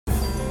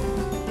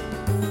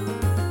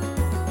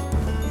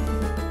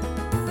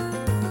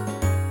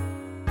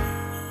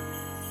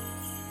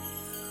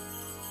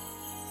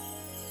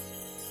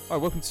Hi,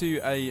 welcome to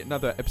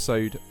another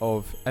episode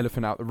of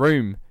Elephant Out the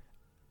Room,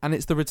 and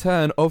it's the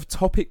return of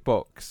Topic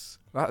Box.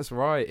 That's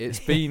right.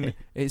 It's been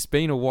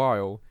a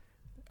while,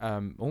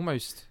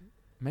 almost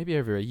maybe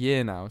over a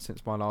year now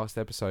since my last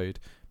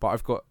episode. But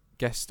I've got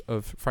guest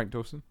of Frank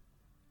Dawson.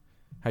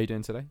 How you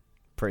doing today?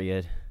 Pretty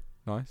good.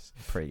 Nice.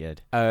 Pretty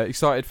good.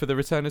 Excited for the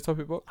return of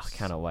Topic Box? I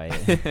cannot wait.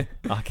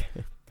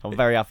 I'm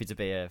very happy to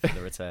be here for the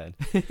return.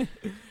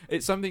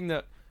 It's something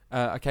that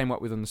I came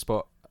up with on the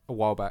spot a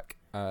while back.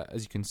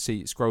 As you can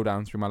see, scroll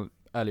down through my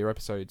earlier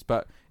episodes,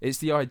 but it's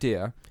the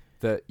idea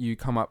that you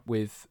come up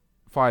with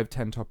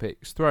 5-10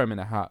 topics, throw them in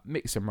a hat,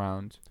 mix them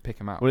round, pick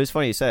them out. Well, it's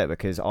funny you say it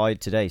because I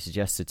today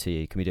suggested to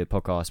you, can we do a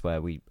podcast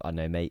where we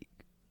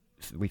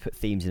put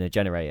themes in a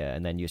generator,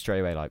 and then you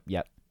straight away like,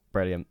 yep,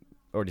 brilliant,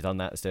 already done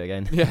that, let's do it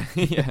again. Yeah.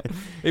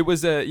 It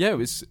was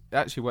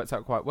actually worked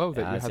out quite well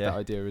that you had that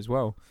idea as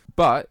well.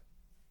 But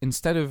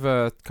instead of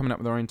coming up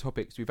with our own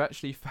topics, we've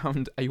actually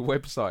found a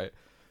website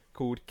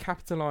called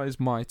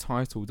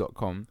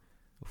capitalizemytitle.com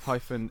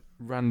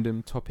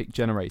 _random topic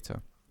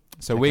generator.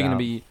 So we're going to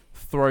be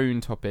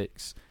thrown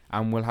topics,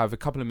 and we'll have a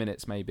couple of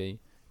minutes maybe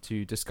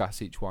to discuss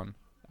each one.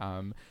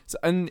 And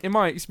in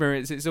my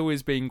experience, it's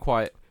always been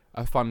quite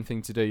a fun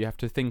thing to do. You have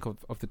to think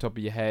off the top of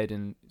your head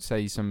and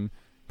say some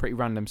pretty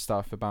random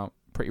stuff about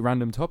pretty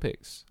random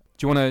topics.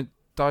 Do you want to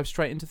dive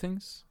straight into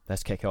things?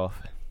 Let's kick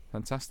off.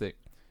 Fantastic.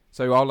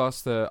 So I'll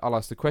ask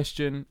the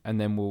question, and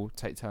then we'll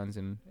take turns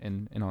in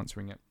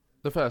answering it.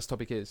 The first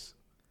topic is,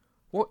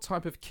 what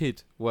type of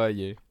kid were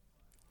you?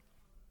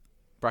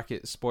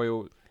 Bracket,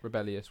 spoiled,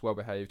 rebellious,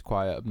 well-behaved,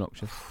 quiet,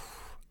 obnoxious.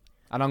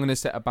 And I'm going to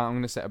set a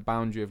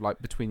boundary of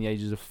like between the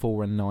ages of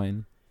 4 and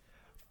 9.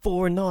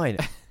 4 and 9?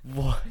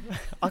 What?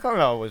 I can't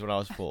remember how I was when I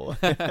was 4.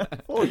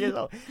 4 years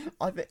old.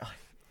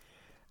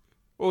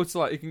 Well, it's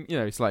like,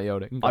 slightly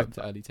older. You can go up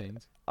to early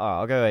teens.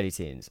 I'll go early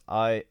teens.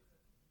 I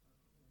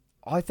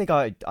think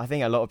a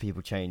lot of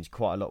people change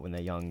quite a lot when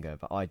they're younger,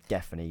 but I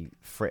definitely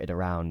frittered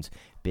around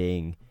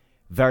being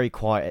very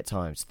quiet at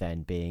times,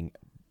 then being,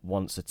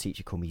 once a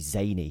teacher called me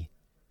zany,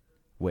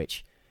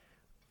 which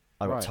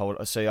I got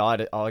told. So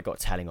I got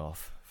telling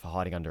off for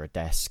hiding under a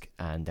desk,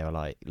 and they were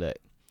like, "Look,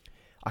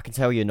 I can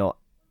tell you're not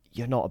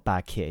a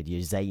bad kid.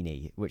 You're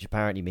zany," which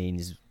apparently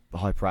means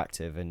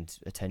hyperactive and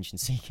attention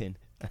seeking.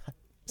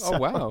 Oh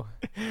wow,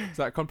 is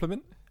that a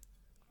compliment?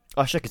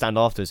 I shook his hand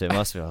afterwards. It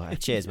must be like,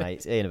 cheers,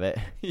 mate. See you in a bit.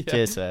 Yeah.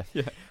 Cheers, sir.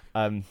 Yeah.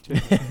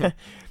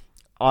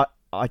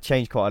 I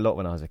changed quite a lot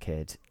when I was a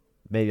kid.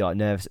 Maybe like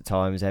nervous at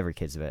times. Every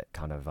kid's a bit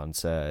kind of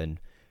uncertain,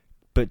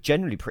 but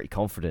generally pretty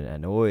confident,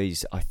 and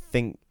always, I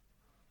think,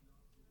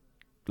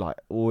 like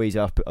always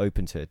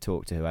open to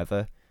talk to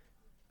whoever.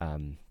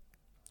 So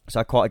I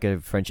had quite a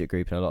good friendship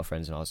group and a lot of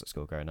friends when I was at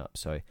school growing up.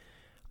 So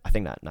I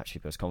think that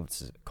naturally builds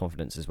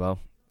confidence as well.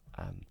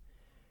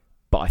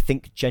 But I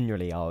think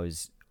generally I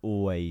was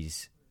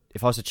always,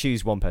 if I was to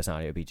choose one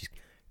personality, it would be just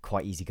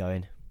quite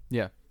easygoing.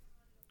 Yeah,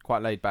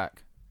 quite laid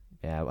back.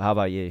 Yeah. How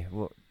about you?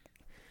 What,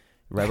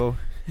 rebel?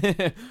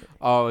 I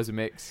was a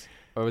mix.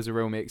 I was a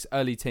real mix.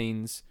 Early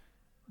teens,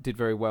 did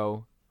very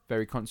well,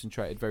 very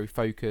concentrated, very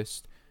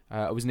focused.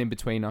 I was an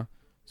in-betweener,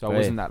 so I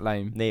wasn't that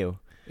lame. Neil.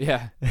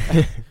 Yeah.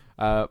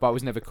 But I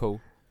was never cool.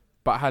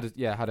 But I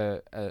had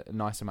a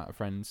nice amount of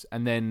friends.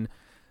 And then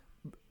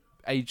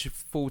age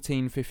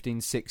 14,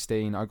 15,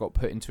 16, I got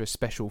put into a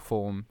special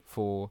form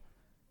for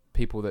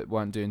people that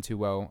weren't doing too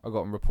well. I got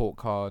a report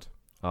card.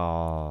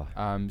 Oh.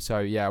 So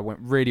yeah, I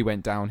really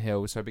went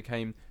downhill. So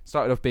I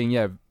started off being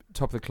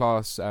top of the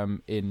class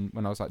when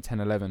I was like 10,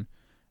 11,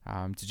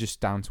 to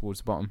just down towards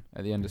the bottom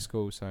at the end of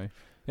school. So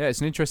yeah, it's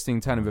an interesting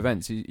turn of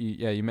events.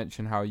 You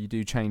mentioned how you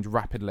do change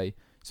rapidly.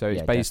 So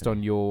it's based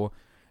on your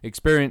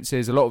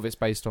experiences. A lot of it's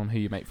based on who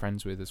you make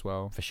friends with as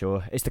well. For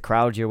sure. It's the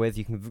crowd you're with.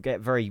 You can get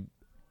very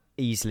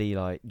easily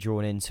like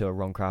drawn into a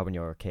wrong crowd when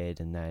you're a kid,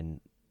 and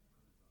then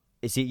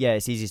it's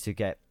easy to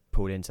get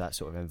pulled into that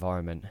sort of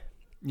environment.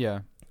 Yeah.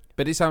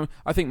 But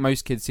I think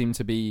most kids seem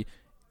to be,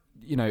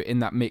 in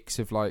that mix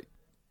of like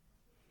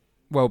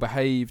well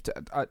behaved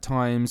at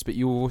times, but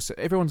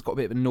everyone's got a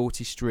bit of a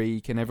naughty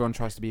streak, and everyone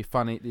tries to be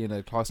funny,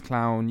 class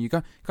clown. You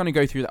kind of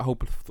go through that whole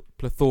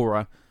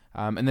plethora,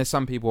 and there's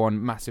some people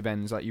on massive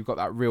ends, like you've got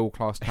that real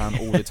class clown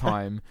all the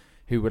time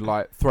who would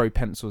like throw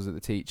pencils at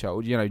the teacher,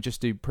 or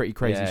just do pretty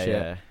crazy shit.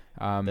 Yeah.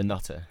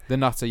 The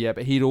nutter, yeah,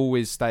 but he'd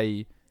always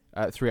stay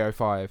at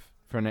 3:05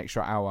 for an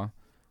extra hour.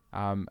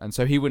 And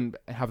so he wouldn't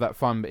have that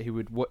fun, but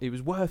it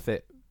was worth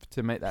it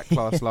to make that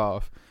class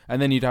laugh. And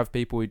then you'd have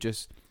people who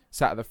just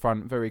sat at the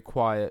front, very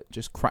quiet,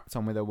 just cracked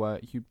on with their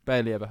work. You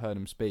barely ever heard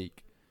them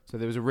speak. So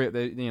there was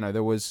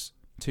there was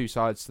two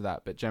sides to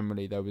that, but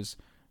generally there was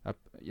a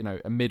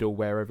middle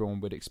where everyone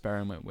would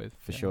experiment with.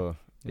 For sure.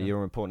 Yeah. Are you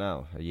on report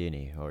now at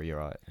uni, or are you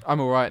alright? I'm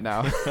alright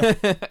now.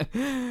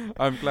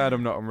 I'm glad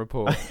I'm not on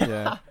report.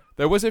 Yeah.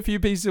 There was a few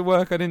pieces of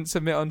work I didn't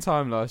submit on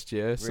time last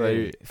year, so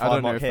really? I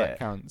don't know if that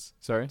counts.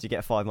 Sorry? Did you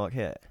get a 5-mark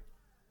hit?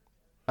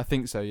 I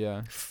think so,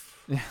 yeah.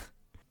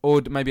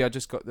 Or maybe I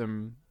just got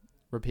them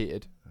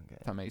repeated. Okay.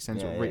 If that makes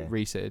sense. Yeah, Or yeah.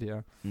 reseated,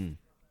 yeah. Mm.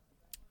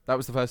 That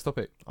was the first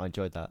topic. I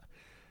enjoyed that.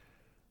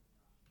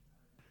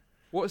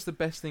 What's the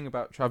best thing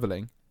about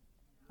travelling,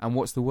 and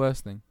what's the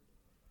worst thing?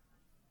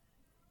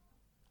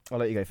 I'll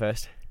let you go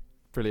first.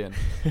 Brilliant.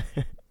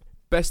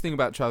 Best thing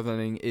about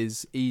travelling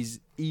is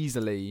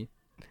easily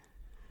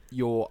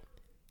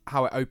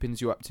how it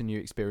opens you up to new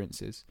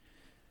experiences.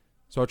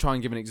 So I'll try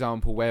and give an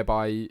example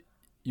whereby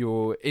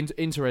your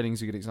Interrailing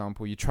is a good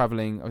example. You're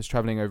travelling. I was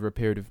travelling over a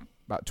period of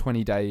about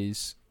 20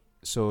 days,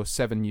 saw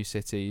 7 new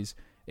cities.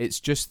 It's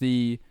just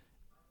the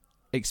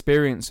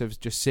experience of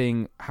just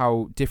seeing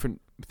how different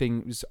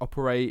things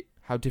operate,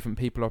 how different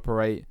people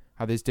operate,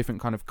 how there's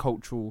different kind of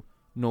cultural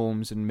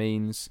norms and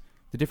means,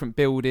 the different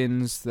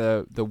buildings,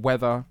 the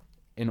weather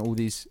in all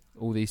these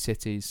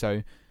cities.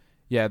 So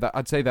yeah,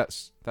 I'd say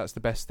that's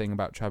the best thing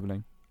about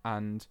travelling.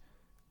 And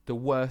the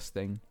worst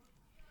thing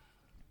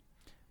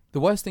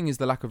is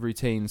the lack of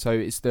routine. So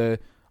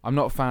I'm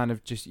not a fan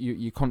of just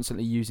you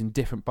constantly using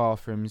different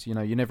bathrooms. You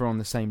know, you're never on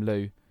the same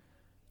loo.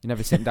 You're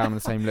never sitting down on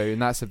the same loo,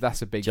 and that's a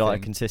big thing. Do you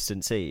like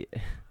consistency?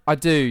 I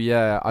do,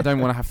 yeah. I don't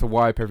want to have to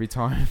wipe every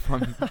time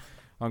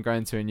I'm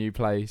going to a new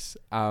place.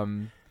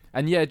 And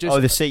yeah,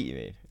 just the seat, you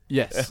mean?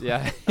 Yes,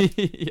 yeah,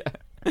 yeah.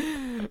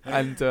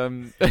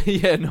 And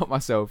yeah, not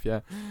myself,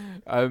 yeah.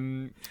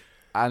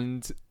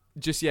 And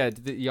just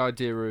the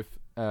idea of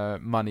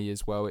money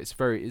as well.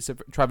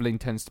 Traveling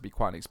tends to be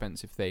quite an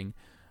expensive thing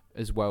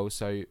as well.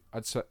 So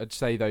I'd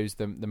say those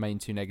the main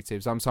 2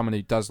 negatives. I'm someone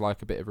who does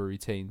like a bit of a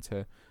routine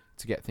to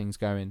get things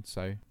going.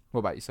 So what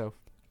about yourself?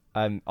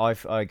 I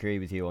agree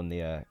with you on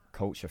the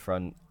culture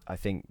front. I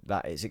think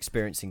that it's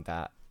experiencing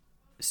that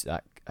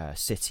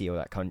city or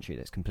that country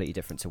that's completely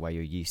different to where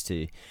you're used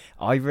to.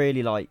 I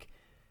really like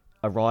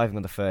arriving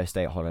on the first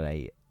day of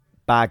holiday,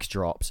 bags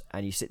dropped,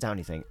 and you sit down and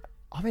you think,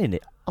 I'm in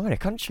a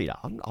country now.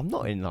 I'm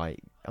not in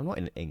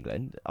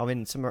England. I'm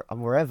in somewhere.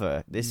 I'm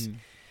wherever.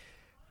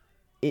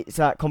 It's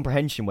that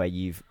comprehension where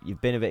you've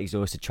been a bit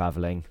exhausted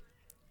traveling,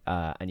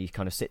 and you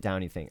kind of sit down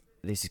and you think,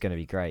 this is going to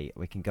be great.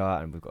 We can go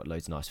out and we've got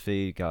loads of nice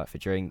food. Go out for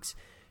drinks,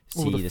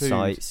 see the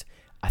sights.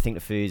 I think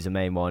the food is the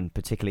main one,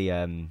 particularly.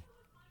 Yeah,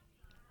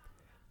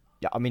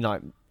 I mean,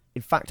 like,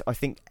 in fact, I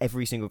think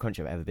every single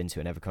country I've ever been to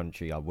and every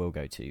country I will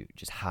go to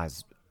just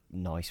has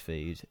nice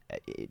food.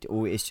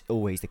 It's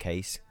always the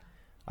case.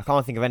 I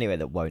can't think of anywhere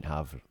that won't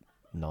have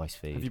nice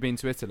food. Have you been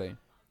to Italy?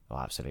 Oh,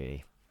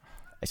 absolutely.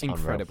 It's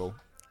incredible.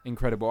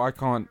 Incredible.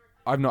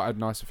 I've not had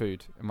nicer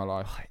food in my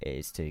life. It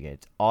is too good.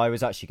 I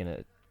was actually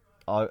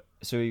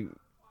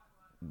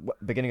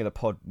beginning of the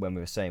pod, when we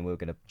were saying we were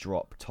going to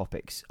drop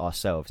topics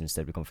ourselves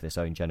instead we've gone for this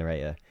own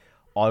generator,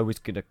 I was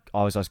going to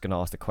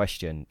ask the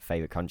question,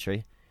 favourite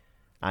country,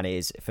 and it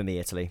is, for me,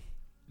 Italy.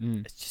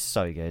 It's just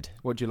so good.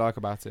 What do you like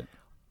about it?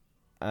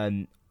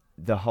 It's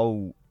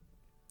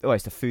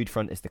the food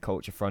front, it's the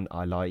culture front.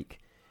 I like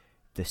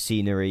the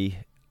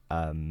scenery,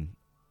 and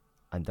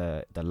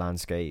the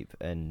landscape,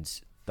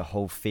 and the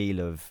whole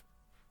feel of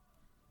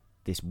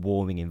this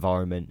warming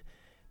environment.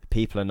 The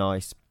people are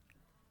nice,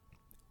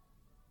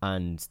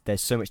 and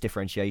there's so much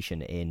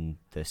differentiation in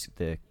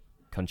the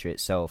country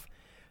itself.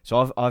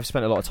 So I've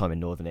spent a lot of time in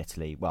northern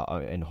Italy. Well,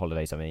 in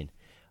holidays, I mean.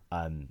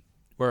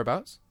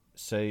 Whereabouts?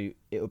 So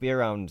it'll be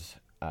around.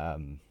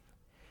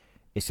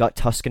 It's like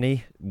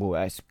Tuscany.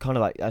 Well, it's kind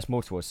of like, that's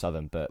more towards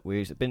southern, but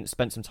we've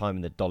spent some time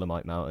in the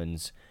Dolomite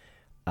Mountains,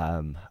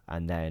 and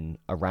then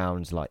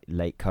around like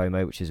Lake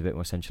Como, which is a bit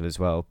more central as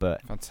well.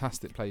 But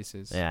fantastic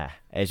places. Yeah,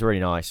 it's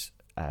really nice.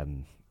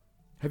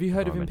 Have you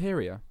heard of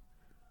Imperia?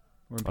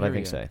 I don't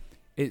think so.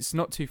 It's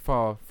not too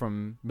far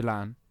from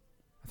Milan.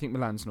 I think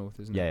Milan's north,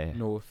 isn't it? Yeah.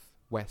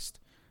 Northwest.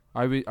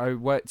 I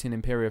worked in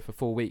Imperia for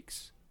 4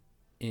 weeks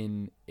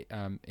in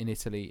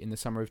Italy in the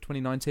summer of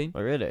 2019.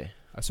 Oh, really?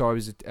 So I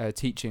was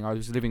teaching. I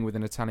was living with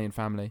an Italian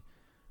family.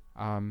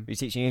 Were you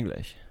teaching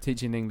English?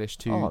 Teaching English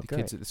to the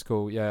kids at the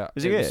school. Yeah.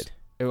 Was it good?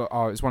 It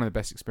was one of the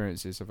best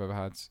experiences I've ever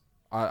had.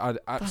 I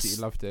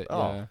absolutely loved it.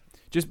 Yeah.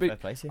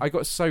 I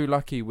got so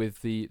lucky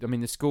with the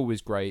school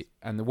was great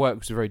and the work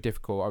was very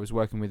difficult. I was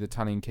working with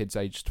Italian kids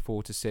aged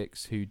 4 to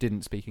 6 who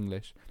didn't speak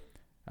English,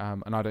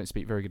 and I don't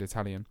speak very good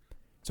Italian,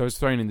 so I was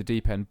thrown in the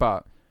deep end.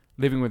 But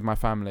living with my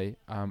family,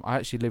 I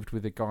actually lived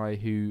with a guy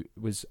who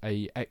was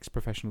a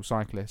ex-professional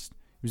cyclist.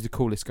 He was the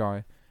coolest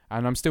guy,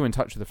 and I'm still in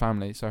touch with the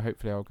family, so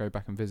hopefully I'll go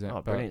back and visit.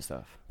 Oh, brilliant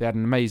stuff! They had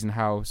an amazing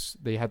house.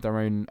 They had their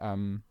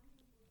own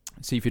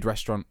seafood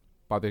restaurant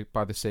by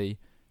the sea.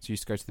 So I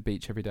used to go to the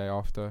beach every day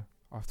after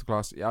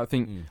class. Yeah, I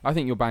think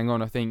you're bang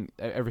on. I think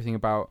everything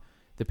about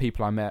the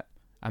people I met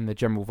and the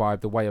general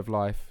vibe, the way of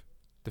life,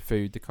 the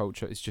food, the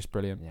culture, is just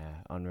brilliant.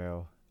 Yeah,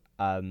 unreal.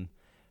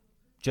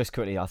 Just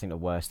quickly, I think the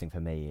worst thing for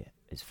me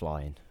is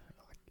flying.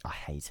 I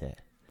hate it.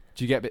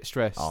 Do you get a bit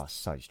stressed? Oh,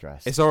 so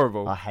stressed. It's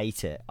horrible. I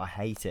hate it.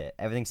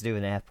 Everything to do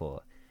with an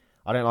airport.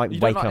 I don't like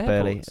waking up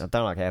early. I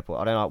don't like airport.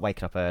 I don't like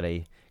waking up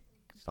early.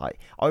 It's like,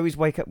 I always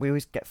wake up. We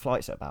always get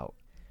flights at about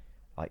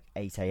like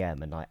 8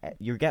 a.m. and like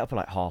you get up at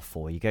like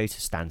 4:30. You go to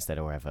Stansted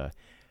or wherever,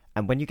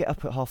 and when you get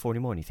up at 4:30 in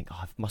the morning, you think,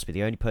 I must be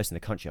the only person in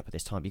the country up at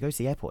this time. You go to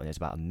the airport and there's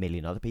about 1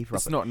 million other people.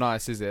 It's not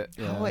nice, is it?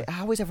 Yeah.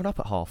 How is everyone up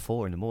at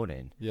 4:30 in the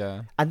morning?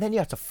 Yeah, and then you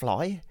have to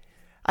fly.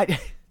 I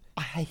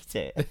hate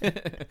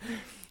it.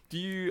 Do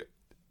you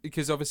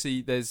because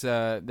obviously there's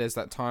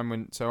that time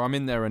when, so I'm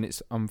in there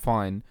and I'm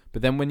fine,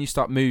 but then when you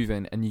start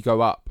moving and you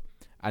go up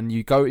and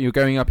you're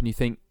going up and you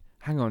think,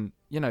 hang on,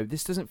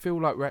 this doesn't feel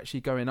like we're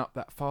actually going up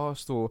that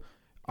fast, or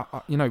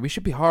we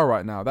should be higher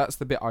right now. That's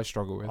the bit I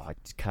struggle with. I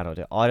just cannot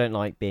do it. I don't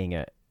like being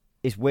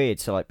it's weird.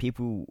 So like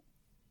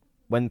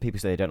when people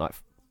say they don't like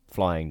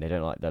flying, they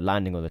don't like the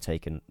landing or the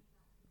taking.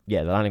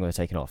 Yeah, the landing or the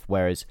taking off.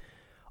 Whereas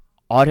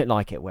I don't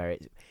like it where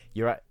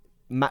you're at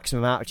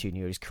maximum altitude and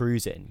you're just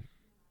cruising.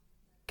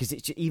 Because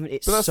it's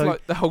but that's so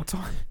like the whole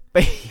time.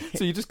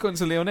 So you're just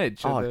constantly on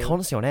edge.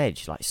 Constantly on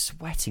edge, like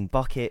sweating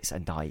buckets,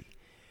 and like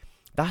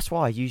that's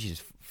why I usually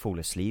just fall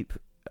asleep.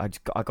 I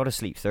got to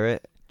sleep through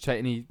it. Take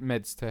any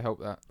meds to help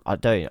that? I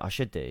don't. I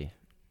should do.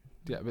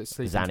 Yeah, but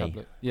sleeping Zanny.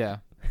 tablet. Yeah,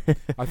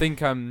 I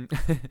think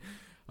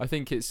I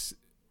think it's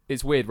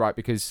weird, right?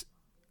 Because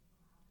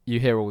you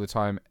hear all the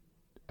time,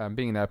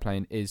 being in an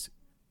airplane is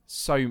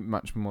so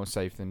much more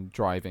safe than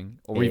driving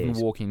or even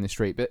walking the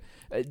street. But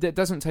it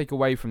doesn't take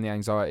away from the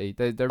anxiety.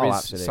 There is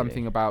absolutely.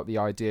 something about the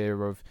idea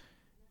of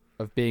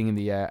being in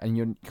the air, and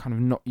you're kind of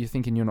not. You're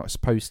thinking you're not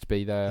supposed to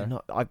be there.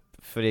 I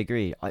fully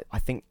agree. I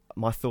think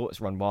my thoughts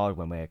run wild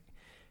when we're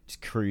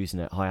just cruising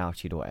at high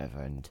altitude or whatever.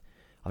 And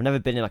I've never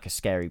been in like a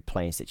scary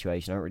plane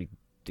situation. I don't really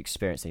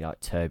experience any like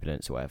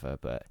turbulence or whatever.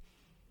 But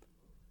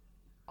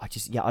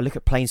I look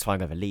at planes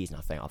flying over Leeds and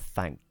I think, oh,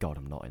 thank God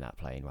I'm not in that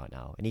plane right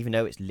now. And even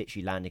though it's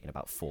literally landing in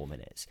about 4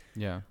 minutes,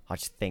 yeah, I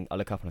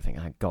look up and I think,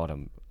 thank God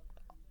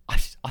I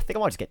think I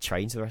might just get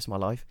trained for the rest of my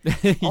life.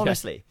 Yeah.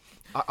 Honestly,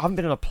 I haven't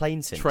been on a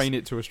plane since. Train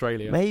it to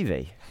Australia.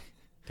 Maybe.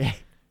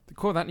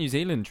 Cool, that New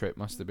Zealand trip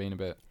must have been a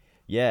bit.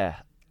 Yeah,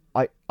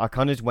 I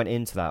kind of went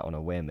into that on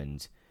a whim,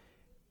 and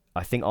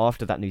I think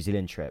after that New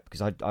Zealand trip,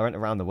 because I went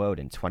around the world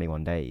in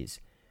 21 days,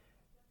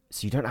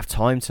 so you don't have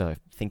time to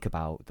think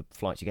about the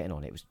flights you're getting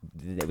on. It was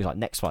like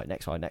next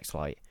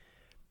flight.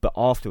 But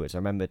afterwards, I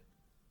remember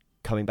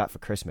coming back for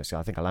Christmas. So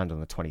I think I landed on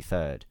the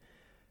 23rd,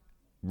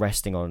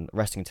 resting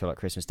until like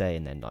Christmas Day,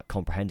 and then like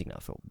comprehending that.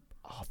 I thought,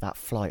 oh, that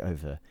flight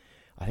over.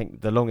 I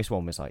think the longest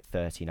one was like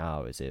 13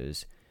 hours. It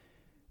was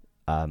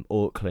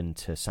Auckland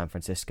to San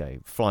Francisco,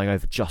 flying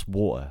over just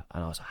water,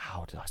 and I was like,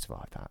 how did I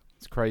survive that?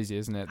 It's crazy,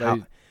 isn't it?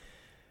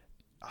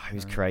 It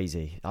was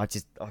crazy. I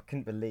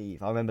couldn't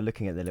believe. I remember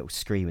looking at the little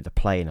screen with the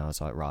plane, and I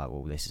was like, right,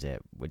 well, this is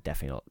it. We're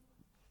definitely not.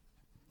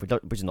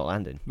 We're just not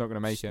landing. Not going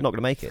to make it. Not going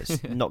to make it.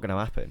 It's not going to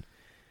happen.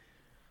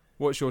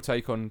 What's your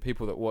take on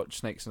people that watch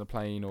Snakes on a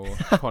Plane or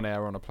Con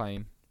Air on a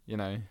plane?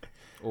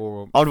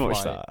 Or I'd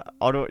watch that.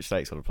 I'd watch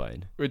Snakes on a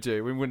Plane. Would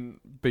you? We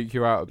wouldn't beat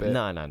you out a bit.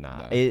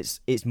 No.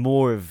 It's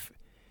more of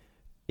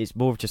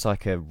just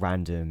like a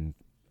random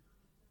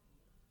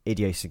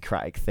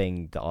idiosyncratic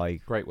thing that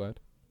Great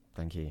word.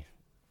 Thank you.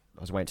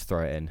 I was waiting to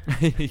throw it in.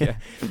 Yeah.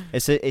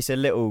 It's a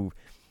little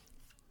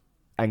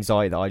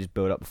anxiety that I just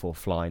build up before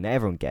flying. That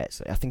everyone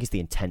gets. I think it's the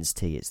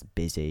intensity. It's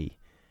busy.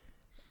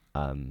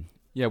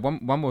 Yeah. One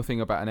more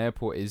thing about an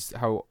airport is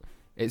how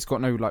it's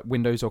got no like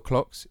windows or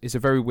clocks. It's a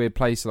very weird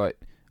place. Like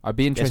I'd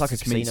be interested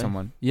to meet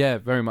someone. Yeah,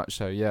 very much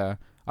so. Yeah.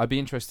 I'd be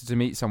interested to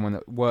meet someone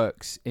that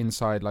works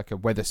inside like a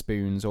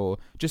Weatherspoons or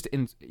just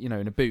in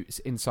a Boots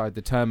inside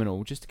the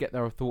terminal, just to get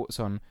their thoughts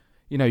on.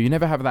 You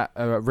never have that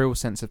real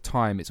sense of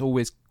time. It's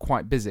always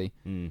quite busy.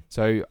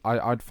 So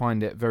I'd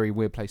find it a very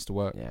weird place to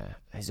work. Yeah,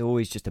 there's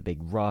always just a big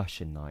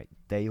rush, and like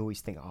they always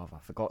think, oh, if I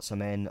forgot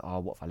something, oh,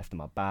 what if I left in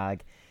my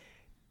bag?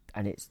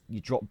 And you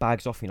drop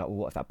bags off, and you're like, well,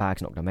 what if that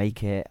bag's not going to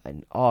make it?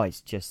 And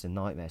it's just a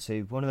nightmare. So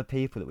one of the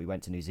people that we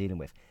went to New Zealand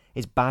with,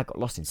 his bag got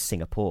lost in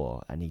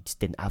Singapore, and he just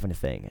didn't have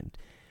anything, and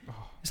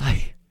it's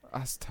like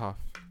that's tough.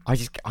 I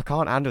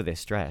can't handle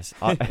this stress.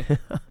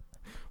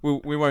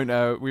 We won't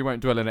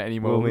dwell on it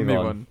anymore. We'll move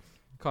on.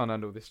 Can't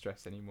handle this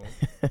stress anymore.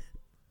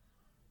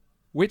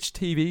 Which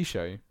TV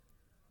show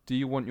do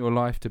you want your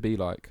life to be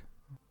like?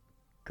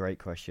 Great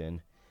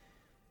question.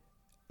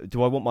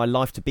 Do I want my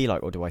life to be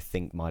like, or do I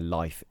think my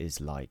life is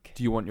like?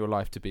 Do you want your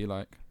life to be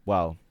like?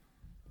 Well,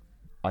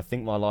 I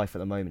think my life at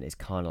the moment is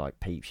kind of like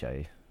Peep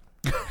Show,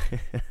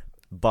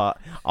 but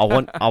I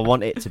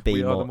want it to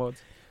be more.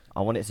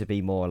 I want it to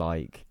be more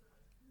like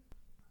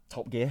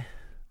Top Gear.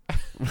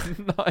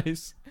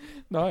 Nice.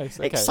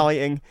 Okay.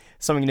 Exciting,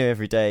 something new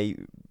every day.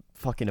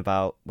 Fucking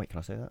about. Wait, can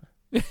I say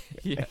that?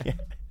 Yeah.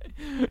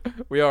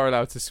 We are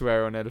allowed to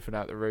swear on Elephant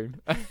Out the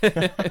Room.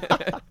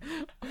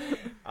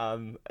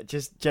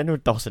 Just general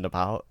dossing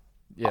about.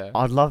 Yeah.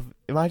 I'd love.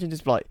 Imagine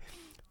just like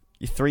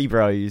you three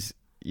bros.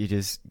 You're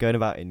just going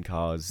about in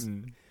cars,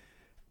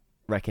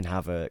 wrecking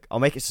havoc. I'll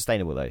make it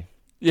sustainable though.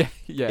 Yeah.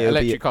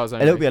 Electric cars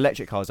only. It'll be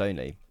electric cars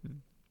only,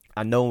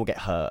 and no one will get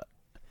hurt,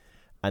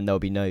 and there'll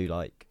be no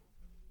like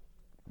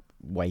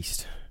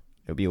waste.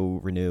 It'll be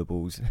all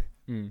renewables.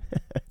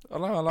 I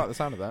like the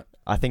sound of that.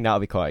 I think that'll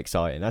be quite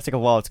exciting. That's like a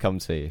while to come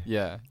to.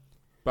 Yeah,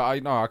 but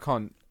I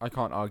can't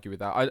argue with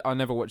that. I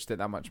never watched it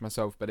that much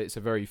myself, but it's a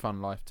very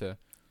fun life to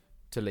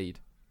lead.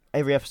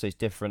 Every episode's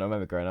different. I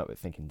remember growing up with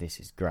thinking this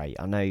is great.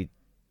 I know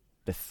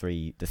the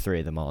three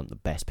of them aren't the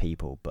best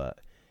people, but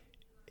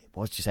it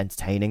was just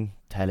entertaining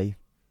telly.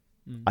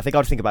 I think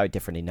I'd think about it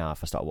differently now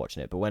if I started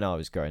watching it, but when I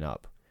was growing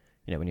up,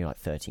 you know, when you're like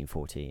 13,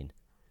 14.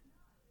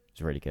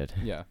 It's really good.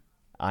 Yeah.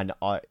 And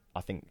I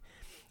think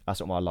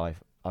that's what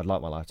I'd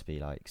like my life to be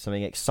like.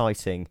 Something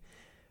exciting,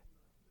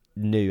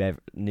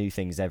 new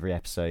things every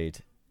episode.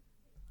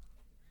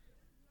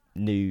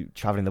 New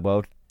traveling the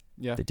world.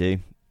 Yeah. They do.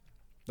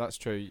 That's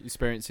true.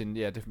 Experiencing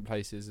different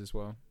places as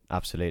well.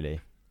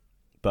 Absolutely.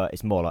 But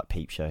it's more like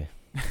Peep Show.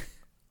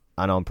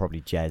 And I'm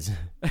probably Jez.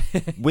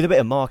 With a bit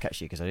of Mark,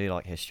 actually, because I do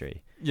like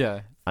history.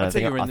 Yeah. And I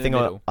think I'm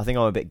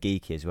a bit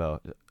geeky as well.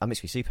 I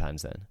mix with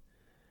Superhands then.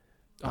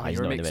 Oh,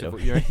 you're a mix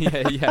of...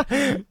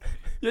 yeah.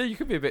 Yeah, you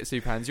could be a bit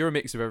Superhands. You're a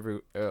mix of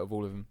of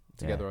all of them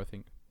together, I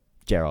think.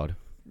 Gerard.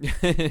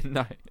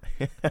 No.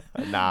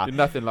 Nah. You're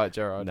nothing like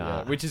Gerard. Nah.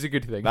 Yeah, which is a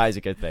good thing. That is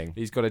a good thing.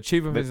 He's got a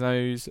tube up his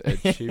nose, a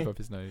tube up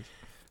his nose.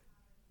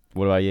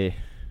 What about you?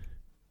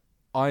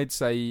 I'd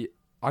say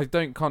I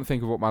can't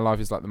think of what my life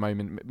is like at the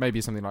moment.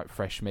 Maybe something like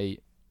fresh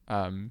meat.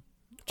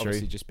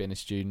 Obviously, just being a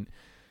student.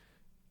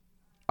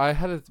 I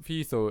had a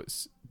few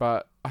thoughts,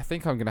 but I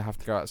think I'm going to have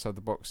to go outside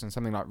the box and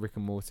something like Rick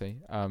and Morty.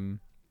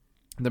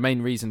 The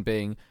main reason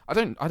being, I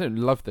don't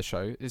love the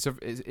show. It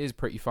is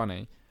pretty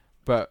funny,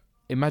 but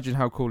imagine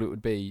how cool it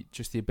would be,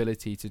 just the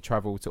ability to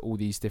travel to all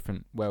these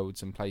different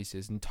worlds and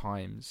places and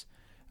times,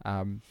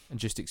 and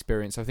just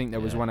experience. I think there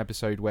was one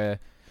episode where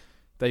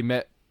they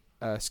met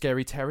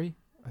Scary Terry,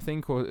 I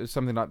think, or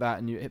something like that,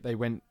 and they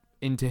went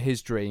into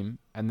his dream,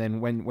 and then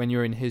when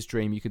you're in his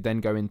dream, you could then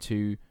go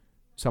into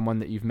someone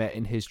that you've met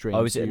in his dream.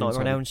 Oh, is it not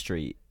an Elm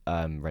Street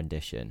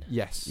rendition?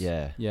 Yes.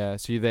 Yeah. Yeah.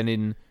 So you're then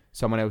in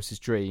someone else's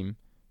dream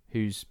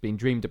who's been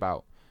dreamed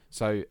about.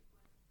 So,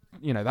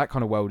 you know, that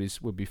kind of world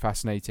would be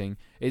fascinating.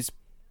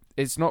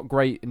 It's not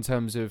great in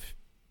terms of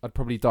I'd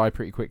probably die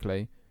pretty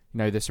quickly. You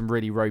know, there's some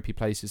really ropey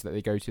places that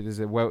they go to.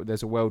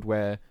 There's a world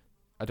where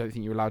I don't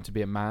think you're allowed to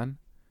be a man.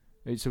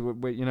 It's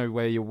where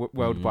you're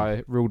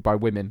ruled by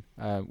women,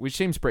 which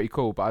seems pretty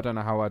cool, but I don't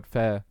know how I'd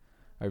fare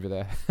over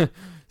there.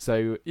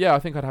 So yeah, I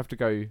think I'd have to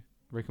go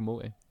Rick and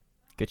Morty.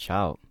 Good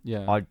shout.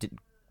 Yeah. Do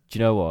you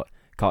know what?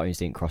 Cartoons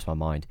didn't cross my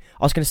mind.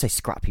 I was going to say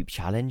Scrap Heap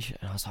Challenge,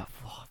 and I was like,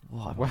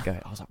 what am I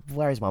going? I was like,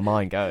 where is my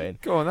mind going?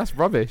 Go on, that's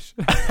rubbish.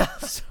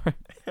 Sorry.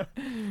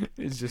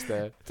 It's just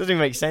there. Doesn't even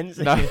make sense.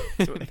 No.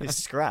 It's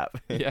scrap.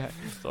 Yeah.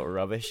 It's not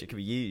rubbish. It can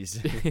be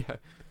used. Yeah.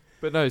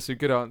 But no, so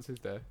good answers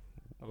there.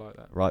 I like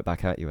that. Right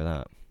back at you with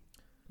that.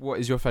 What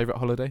is your favourite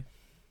holiday?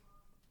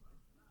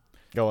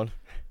 Go on.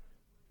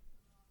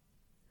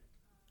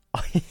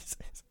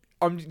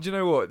 Do you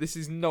know what? This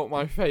is not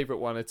my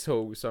favourite one at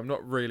all, so I'm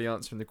not really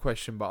answering the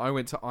question, but I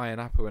went to Ayia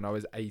Napa when I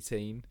was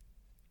 18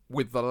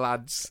 with the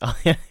lads.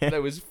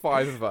 There was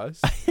 5 of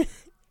us.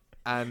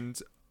 And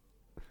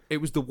it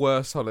was the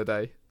worst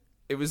holiday.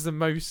 It was the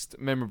most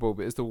memorable,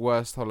 but it's the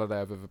worst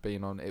holiday I've ever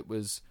been on. It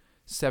was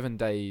 7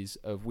 days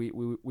of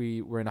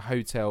we were in a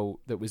hotel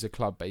that was a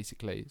club,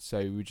 basically. So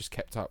we just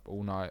kept up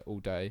all night, all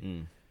day.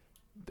 Mm.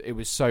 It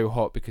was so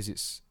hot because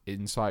it's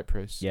in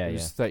Cyprus. Yeah, it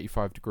was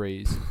 35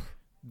 degrees.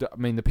 I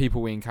mean, the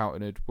people we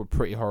encountered were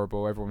pretty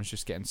horrible. Everyone was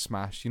just getting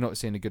smashed. You're not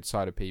seeing a good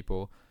side of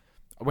people.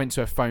 I went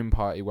to a foam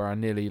party where I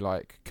nearly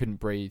couldn't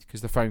breathe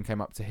because the foam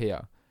came up to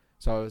here.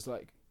 So I was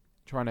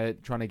trying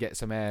to get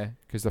some air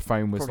because the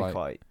foam was probably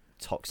quite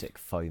toxic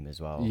foam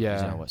as well. Yeah,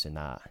 you don't know what's in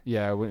that.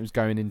 Yeah, when it was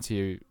going into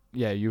you.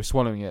 Yeah, you were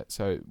swallowing it,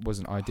 so it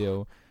wasn't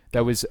ideal.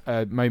 There was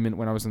a moment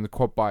when I was on the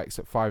quad bikes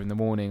at 5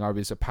 a.m. I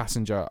was a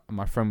passenger and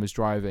my friend was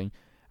driving.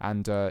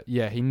 And,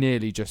 he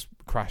nearly just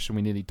crashed and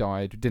we nearly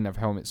died. We didn't have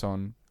helmets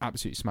on.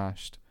 Absolutely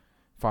smashed.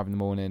 5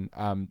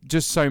 a.m.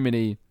 Just so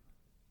many...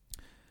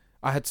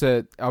 I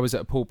was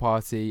at a pool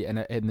party and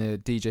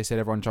the DJ said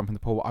everyone jump in the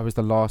pool. I was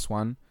the last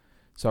one.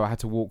 So I had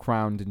to walk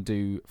around and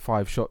do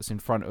 5 shots in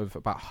front of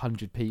about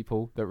 100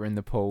 people that were in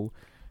the pool.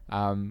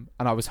 And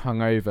I was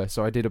hungover.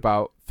 So I did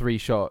about 3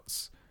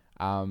 shots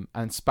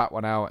and spat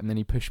one out. And then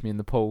he pushed me in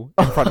the pool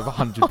in front of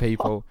 100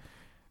 people.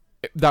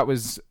 That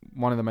was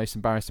one of the most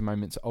embarrassing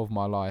moments of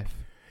my life.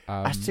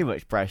 That's too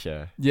much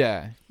pressure.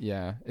 Yeah.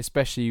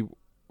 Especially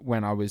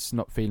when I was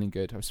not feeling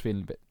good. I was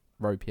feeling a bit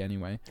ropey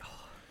anyway.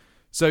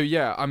 So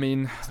yeah, I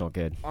mean, it's not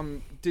good.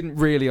 Didn't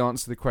really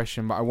answer the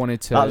question, but I wanted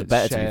to. That was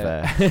better, to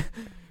be fair.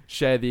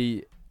 Share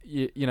the,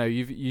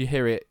 you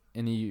hear it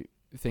and you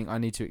think I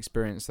need to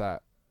experience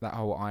that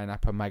whole Ayia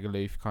Napa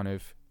Magaluf kind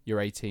of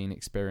your 18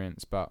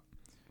 experience, but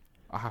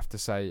I have to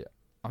say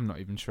I'm not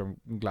even sure.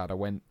 I'm glad I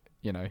went.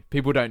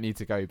 People don't need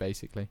to go,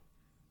 basically.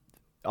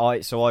 I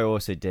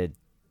also did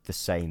the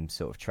same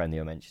sort of trend that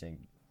you're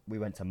mentioning. We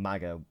went to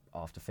Maga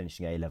after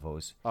finishing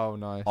A-levels. Oh,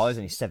 nice. I was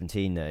only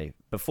 17 though.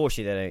 But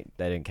fortunately,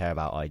 they don't care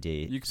about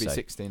ID. You could be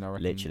 16, I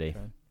reckon. Literally.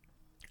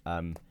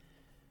 Okay.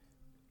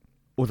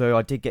 Although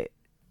I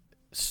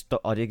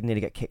did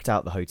nearly get kicked out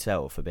of the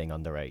hotel for being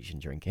underage and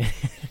drinking,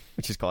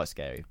 which is quite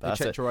scary. But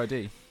they checked your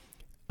ID?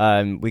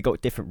 We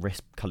got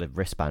different coloured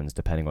wristbands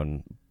depending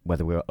on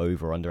whether we were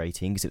over or under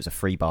 18 because it was a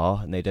free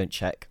bar and they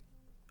check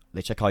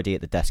ID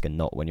at the desk and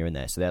not when you're in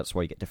there, so that's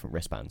why you get different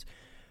wristbands.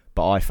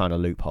 But I found a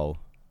loophole,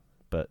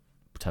 but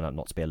turned out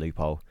not to be a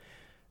loophole,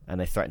 and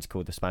they threatened to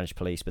call the Spanish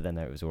police, but then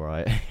it was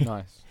alright.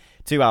 Nice.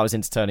 2 hours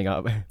into turning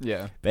up.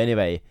 Yeah. But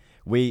anyway,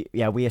 we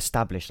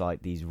established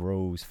like these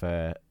rules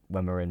for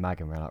when we're in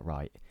MAGA, and we're like,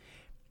 right,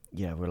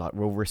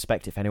 we'll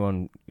respect if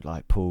anyone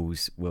like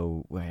pulls,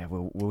 we'll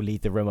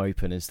leave the room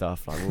open and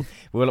stuff. Like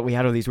we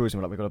had all these rules,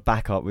 and we're like, we've got to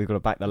back up, we've got to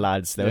back the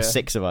lads. There were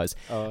 6 of us,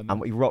 and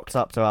we rocked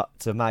up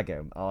to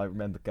MAGA. I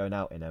remember going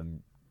out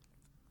in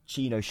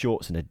chino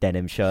shorts and a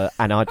denim shirt,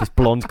 and I had this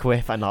blonde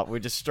quiff, and like we're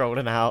just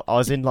strolling out. I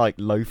was in like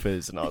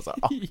loafers, and I was like,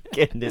 oh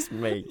goodness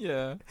me.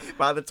 Yeah.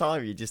 But at the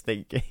time, you just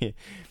think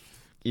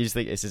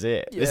this is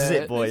it. Yeah, this is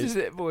it, boys. This is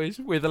it, boys.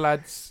 We're the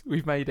lads.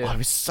 We've made it. Oh, it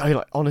was so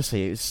like,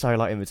 honestly, it was so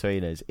like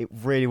In-Betweeners. It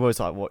really was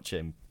like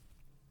watching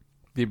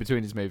the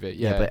In-Betweeners movie.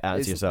 Yeah, but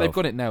as yourself, they've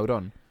got it nailed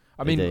on.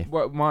 I mean,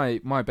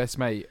 my best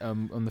mate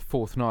on the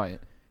 4th night,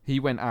 he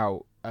went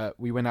out.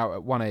 We went out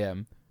at 1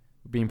 a.m.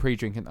 being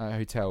pre-drinking at a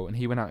hotel, and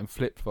he went out in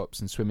flip-flops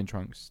and swimming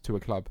trunks to a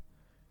club.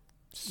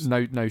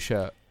 No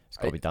shirt. It's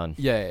got to be done.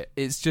 Yeah,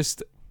 it's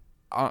just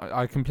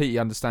I completely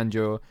understand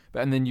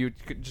and then you're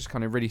just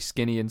kind of really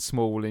skinny and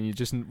small, and you're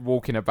just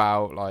walking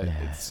about like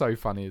it's so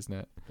funny, isn't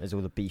it? There's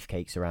all the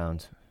beefcakes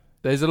around.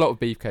 There's a lot of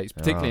beefcakes,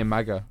 particularly in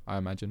MAGA, I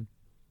imagine.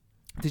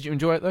 Did you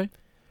enjoy it though?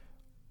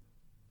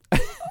 Do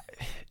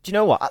you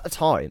know what? At the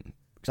time,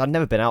 because I'd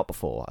never been out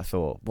before, I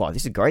thought, wow,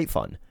 this is great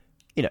fun.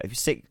 You know, if you're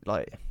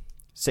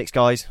 6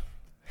 guys.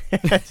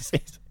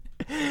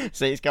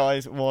 6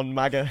 guys, 1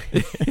 MAGA.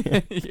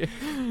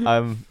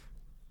 Yeah.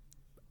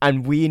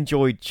 And we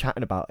enjoyed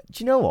chatting about it.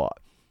 Do you know what?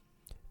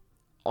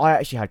 I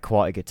actually had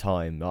quite a good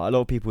time. Like, a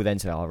lot of people then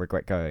say, I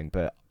regret going,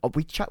 but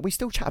we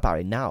still chat about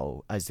it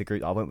now as the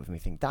group that I went with, and we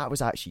think that was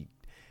actually,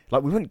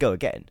 like, we wouldn't go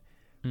again.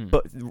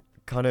 But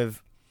kind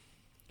of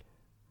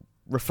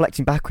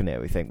reflecting back on it,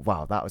 we think,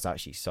 wow, that was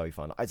actually so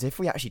fun. As if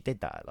we actually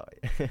did that.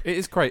 Like, it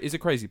is crazy. It's a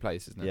crazy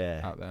place, isn't it?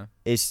 Yeah, out there.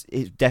 It's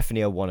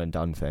definitely a one and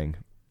done thing.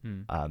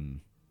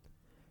 And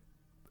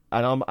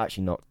I'm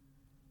actually not.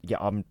 Yeah,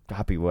 I'm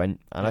happy we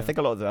went, and I think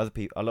a lot of the other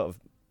people, a lot of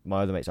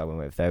my other mates I went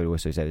with, they would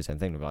also say the same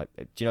thing. They're like,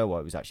 do you know what?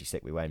 It was actually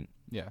sick. We went.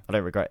 Yeah, I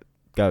don't regret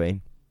going.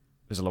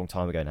 It was a long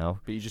time ago now.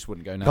 But you just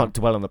wouldn't go now.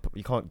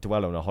 You can't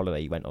dwell on a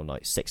holiday you went on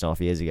like 6.5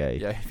 years ago.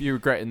 Yeah, if you're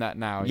regretting that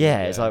now.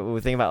 Yeah, it's like we're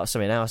thinking about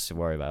something else to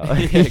worry about.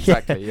 Yeah,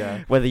 exactly.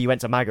 Yeah. Whether you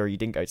went to MAGA or you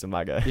didn't go to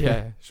MAGA.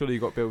 Yeah, surely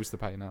you got bills to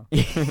pay now.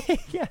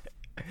 Yeah.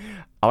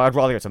 I'd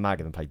rather go to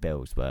MAGA than pay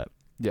bills, but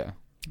yeah,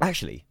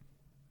 actually,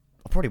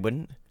 I probably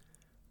wouldn't.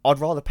 I'd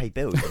rather pay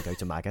bills than go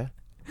to MAGA.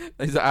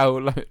 Is that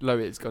how low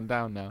it's gone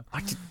down now?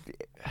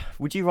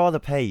 Would you rather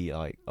pay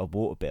like a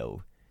water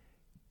bill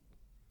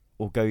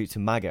or go to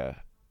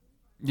MAGA?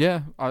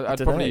 Yeah,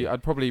 I'd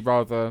probably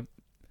rather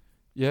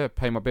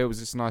pay my bills.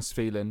 It's a nice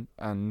feeling,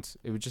 and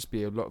it would just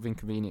be a lot of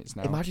inconvenience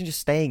now. Imagine just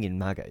staying in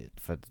MAGA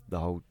for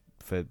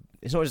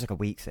it's not just like a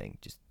week thing.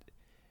 Just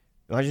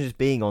imagine just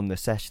being on the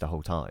sesh the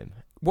whole time.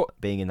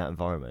 Being in that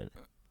environment.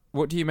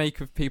 What do you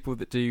make of people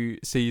that do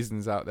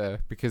seasons out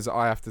there? Because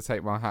I have to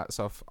take my hats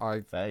off.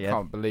 I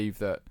can't believe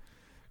that.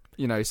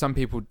 You know, some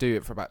people do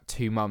it for about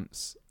 2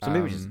 months. Some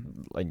people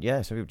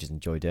just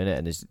enjoy doing it,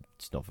 and it's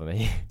not for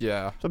me.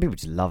 Yeah. Some people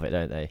just love it,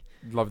 don't they?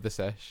 Love the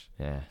sesh.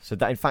 Yeah. So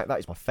that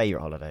is my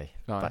favourite holiday.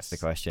 Nice. That's the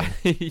question.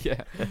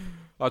 Yeah.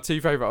 Our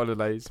 2 favourite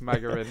holidays,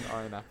 MAGA and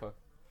Ayia Napa.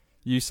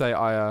 You say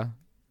Ayia,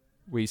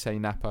 we say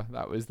Napa.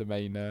 That was the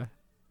main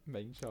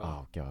show.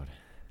 Oh God.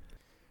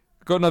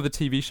 Got another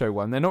TV show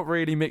one. They're not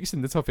really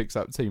mixing the topics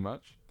up too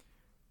much.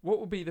 What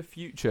will be the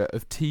future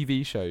of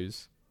TV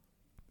shows?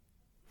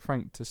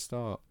 Frank, to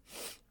start.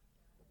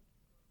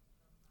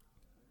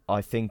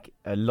 I think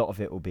a lot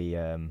of it will be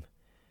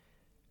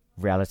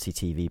reality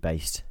TV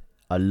based.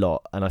 A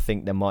lot. And I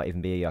think there might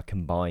even be a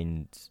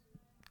combined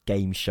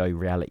game show,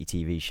 reality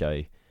TV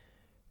show.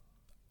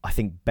 I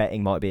think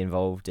betting might be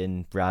involved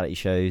in reality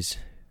shows.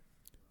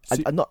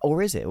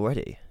 Or is it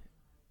already?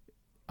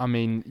 I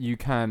mean, you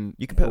can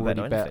put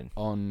a bet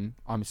on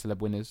I'm a Celeb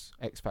Winners,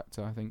 X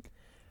Factor, I think.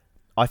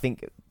 I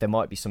think there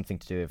might be something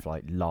to do with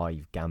like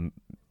live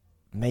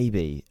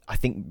maybe. I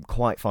think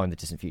quite far in the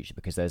distant future,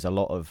 because there's a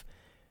lot of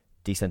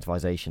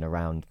decentralization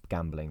around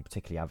gambling,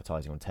 particularly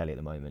advertising on telly at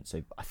the moment.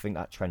 So I think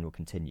that trend will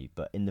continue.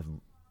 But in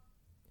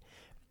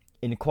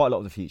quite a lot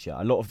of the future,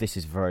 a lot of this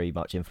is very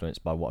much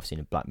influenced by what I've seen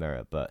in Black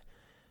Mirror. But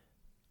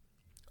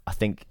I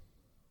think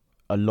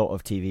a lot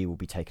of TV will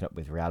be taken up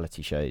with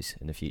reality shows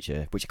in the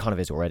future, which it kind of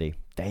is already.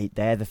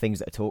 They're the things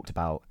that are talked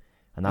about,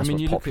 and that's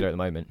what's popular at the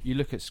moment. You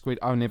look at Squid.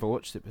 I never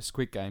watched it, but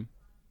Squid Game.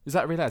 Is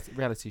that a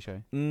reality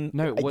show?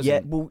 No, it wasn't.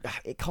 Yeah, well,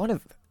 it kind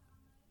of,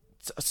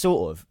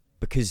 sort of,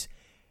 because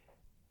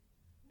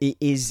it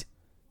is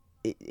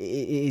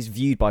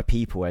viewed by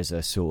people as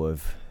a sort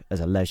of as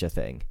a leisure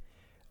thing.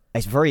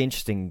 It's very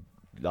interesting,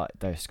 like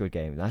the Squid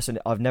Game.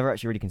 I've never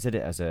actually really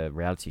considered it as a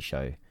reality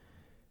show.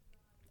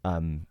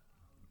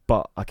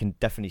 But I can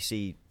definitely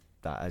see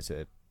that as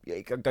it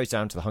goes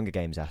down to the Hunger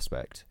Games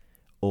aspect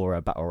or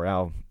a Battle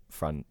Royale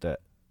front,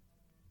 that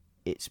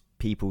it's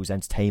people's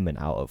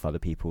entertainment out of other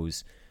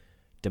people's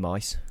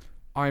demise.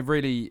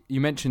 You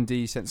mentioned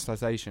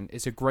desensitization.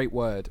 It's a great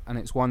word, and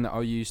it's one that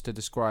I'll use to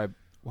describe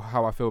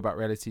how I feel about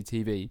reality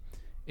TV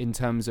in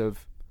terms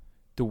of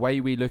the way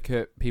we look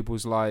at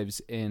people's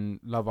lives in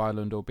Love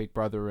Island or Big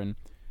Brother, and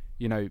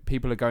you know,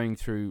 people are going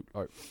through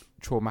like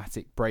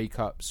traumatic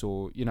breakups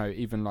or, you know,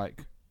 even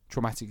like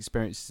traumatic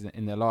experiences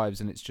in their lives,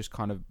 and it's just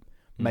kind of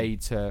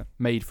made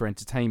for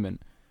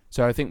entertainment.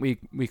 So I think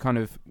we kind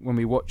of, when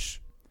we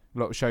watch a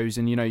lot of shows,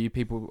 and you know, you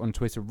people on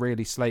Twitter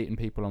really slating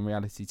people on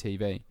reality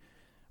TV,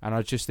 and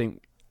I just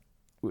think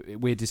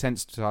we're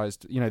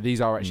desensitized. You know,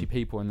 these are actually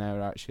people, and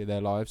they're actually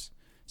their lives.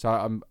 So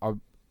I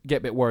get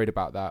a bit worried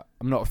about that.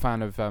 I'm not a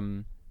fan of a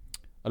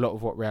lot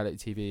of what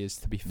reality TV is,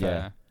 to be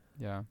fair.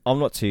 Yeah. I'm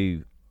not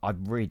too. I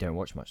really don't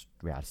watch much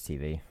reality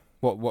TV.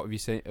 What have you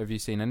seen? Have you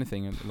seen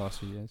anything in the last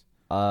few years?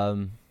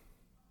 I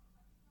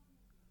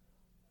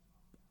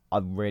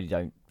really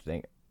don't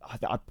think.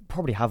 I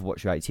probably have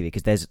watched reality TV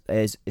because there's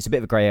it's a bit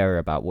of a grey area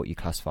about what you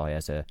classify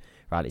as a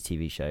reality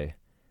TV show.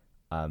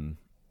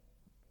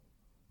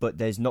 But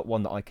there's not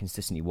one that I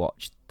consistently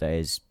watch.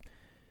 There's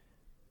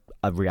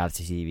a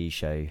reality TV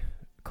show,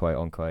 quote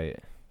unquote.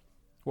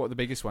 What are the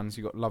biggest ones?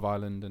 You got Love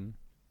Island and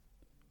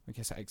I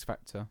guess X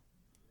Factor.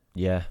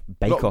 Yeah,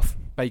 Bake Off.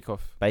 Bake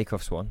Off. Bake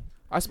Off's one.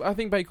 I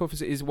think Bake Off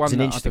is one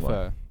that I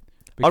prefer.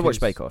 I'd watch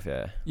Bake Off,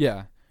 yeah.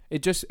 Yeah.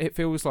 It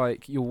feels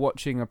like you're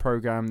watching a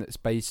program that's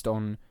based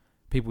on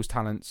people's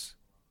talents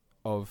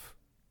of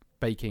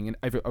baking, and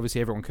obviously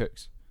everyone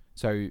cooks.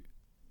 So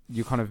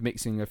you're kind of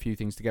mixing a few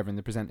things together, and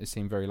the presenters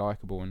seem very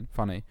likable and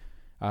funny.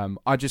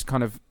 I just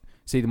kind of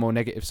see the more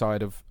negative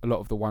side of a lot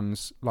of the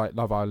ones like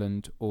Love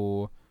Island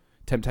or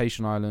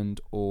Temptation Island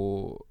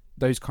or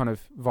those kind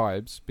of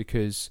vibes,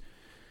 because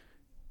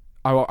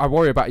I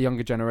worry about a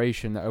younger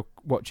generation that are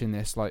watching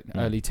this, like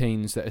early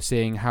teens, that are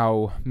seeing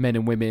how men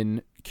and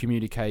women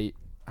communicate,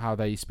 how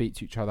they speak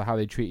to each other, how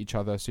they treat each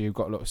other. So you've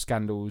got a lot of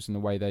scandals in the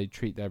way they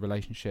treat their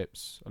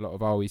relationships. A lot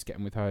of, oh, he's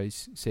getting with her,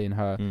 he's seeing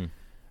her.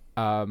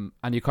 And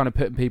you're kind of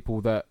putting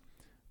people that,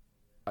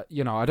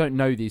 you know, I don't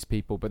know these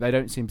people, but they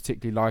don't seem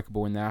particularly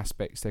likable in their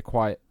aspects. They're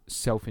quite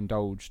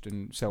self-indulged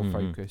and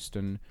self-focused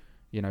and,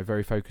 you know,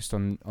 very focused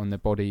on their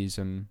bodies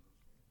and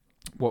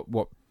what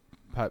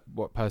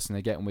person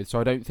they're getting with. So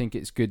I don't think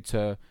it's good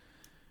to...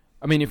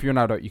 I mean, if you're an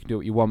adult, you can do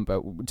what you want,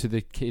 but to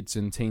the kids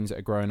and teens that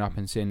are growing up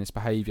and seeing this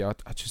behaviour,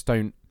 I just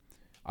don't...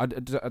 I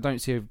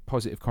don't see a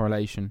positive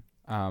correlation.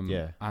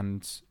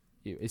 And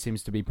it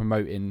seems to be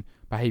promoting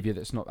behaviour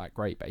that's not that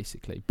great,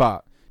 basically.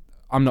 But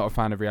I'm not a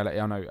fan of reality.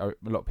 I know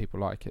a lot of people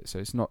like it, so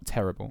it's not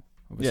terrible,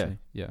 obviously.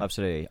 Yeah,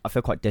 absolutely. I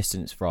feel quite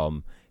distanced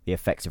from the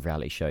effects of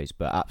reality shows,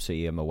 but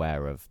absolutely am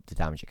aware of the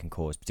damage it can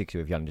cause,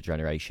 particularly with younger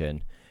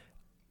generation.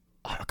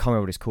 I can't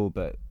remember what it's called,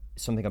 but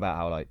something about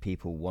how like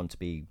people want to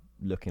be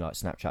looking like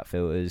Snapchat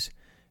filters.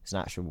 It's an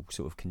actual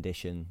sort of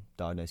condition,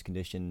 diagnosed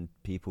condition.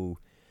 People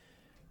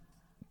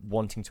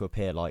wanting to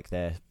appear like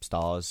their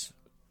stars,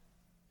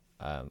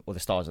 or the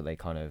stars that they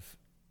kind of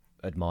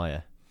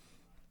admire.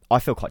 I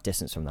feel quite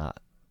distant from that.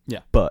 Yeah.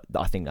 But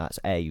I think that's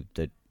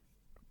the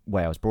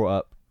way I was brought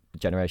up, the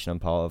generation I'm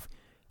part of,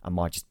 and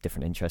my just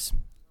different interests.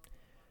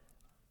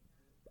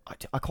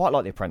 I quite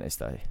like The Apprentice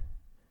though.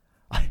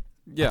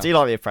 Yeah. I do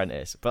like The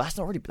Apprentice, but that's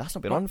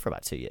not been on for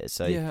about 2 years.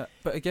 So yeah,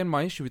 but again,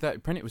 my issue with that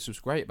Apprentice was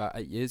great about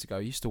 8 years ago. I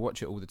used to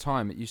watch it all the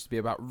time. It used to be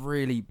about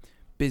really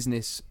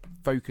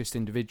business-focused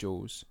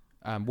individuals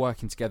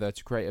working together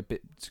to create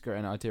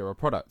an idea or a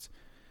product.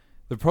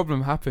 The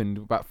problem happened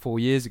about 4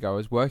 years ago. I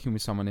was working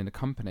with someone in a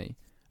company,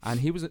 and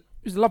he was a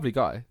lovely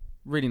guy,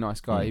 really nice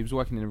guy. He was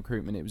working in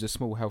recruitment. It was a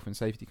small health and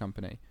safety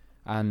company,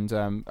 and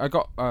I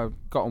got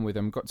on with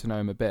him, got to know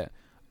him a bit.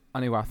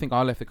 Anyway, I think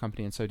I left the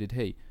company, and so did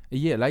he. A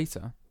year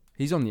later,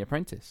 he's on The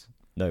Apprentice.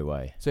 No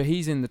way. So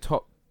he's in the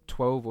top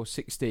 12 or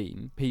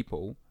 16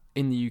 people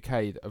in the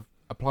UK that have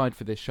applied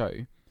for this show.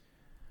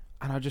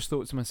 And I just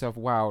thought to myself,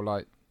 wow,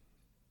 like,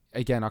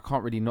 again, I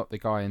can't really knock the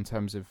guy in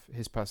terms of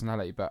his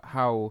personality, but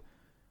how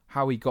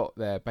he got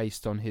there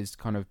based on his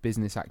kind of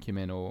business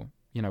acumen or,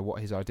 you know,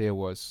 what his idea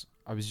was,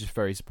 I was just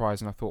very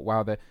surprised. And I thought,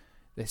 wow, there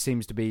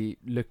seems to be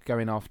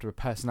going after a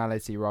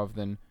personality rather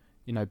than,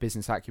 you know,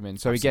 business acumen.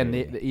 So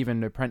Absolutely. Again, even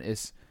The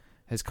Apprentice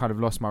has kind of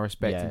lost my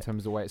respect in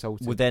terms of the way it's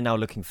altered. Well, they're now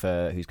looking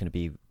for who's going to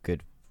be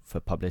good for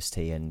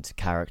publicity and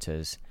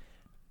characters.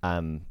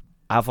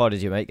 How far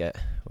did you make it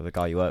with the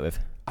guy you work with?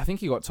 I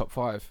think he got top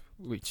 5,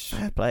 which...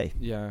 Fair play.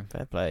 Yeah.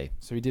 Fair play.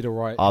 So he did all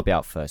right. I'll be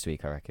out first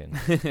week, I reckon.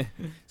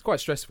 It's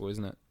quite stressful,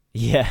 isn't it?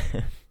 Yeah.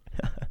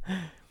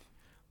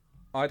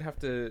 I'd have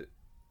to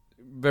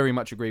very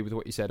much agree with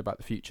what you said about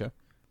the future.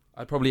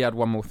 I'd probably add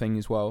one more thing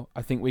as well.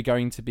 I think we're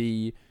going to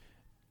be,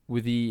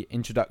 with the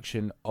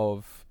introduction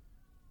of...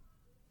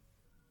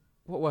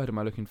 What word am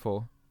I looking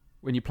for?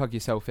 When you plug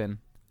yourself in.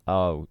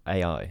 Oh,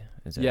 AI.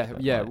 Is it?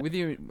 Yeah. Right. With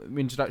the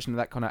introduction of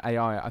that kind of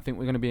AI, I think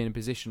we're going to be in a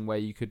position where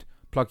you could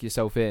plug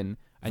yourself in.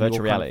 And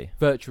virtual reality.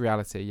 Virtual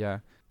reality, yeah.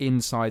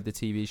 Inside the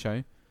TV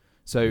show.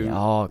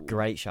 So,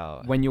 great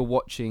shout. When you're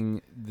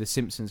watching The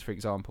Simpsons, for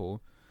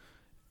example,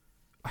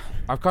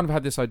 I've kind of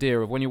had this idea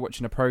of when you're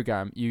watching a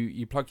program,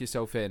 you plug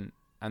yourself in,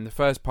 and the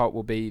first part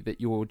will be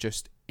that you're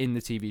just in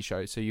the TV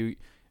show.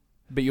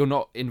 But you're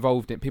not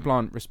involved in it. People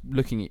aren't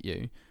looking at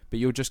you, but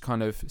you're just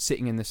kind of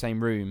sitting in the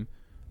same room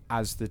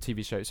as the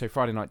TV show. So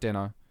Friday Night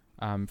Dinner,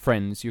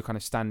 Friends, you're kind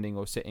of standing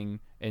or sitting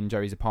in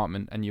Joey's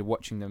apartment and you're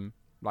watching them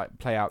like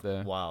play out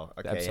the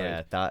Okay,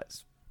 episode.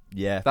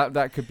 yeah,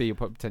 that could be a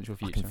potential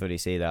future. I can fully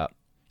see that.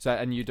 So,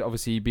 and you'd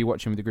obviously be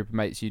watching with a group of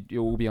mates. You'd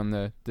all be on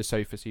the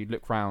sofa, so you'd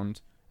look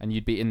round and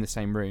you'd be in the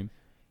same room.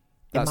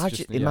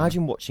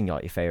 Imagine watching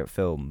like your favorite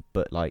film,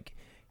 but like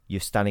you're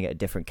standing at a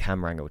different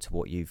camera angle to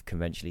what you've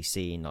conventionally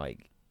seen.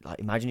 Like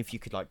imagine if you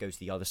could like go to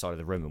the other side of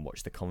the room and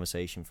watch the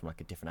conversation from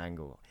like a different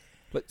angle.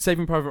 Like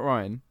Saving Private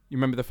Ryan, you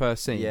remember the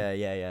first scene?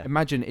 Yeah.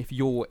 Imagine if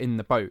you're in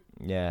the boat.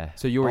 Yeah.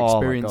 So you're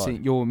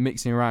experiencing, you're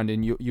mixing around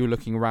and you're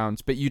looking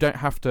around, but you don't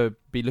have to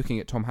be looking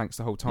at Tom Hanks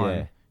the whole time.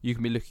 Yeah. You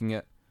can be looking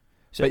at.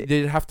 So but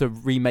they'd have to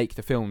remake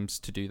the films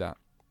to do that.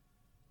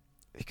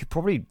 You could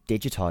probably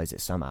digitize it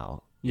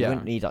somehow. Yeah. You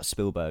wouldn't need like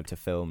Spielberg to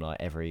film like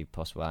every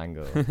possible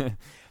angle.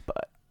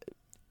 But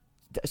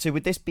so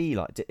would this be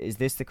like? Is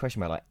this the question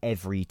where like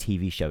every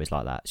TV show is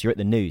like that? So you're at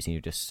the news and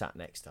you're just sat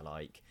next to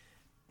like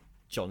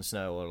Jon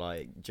Snow or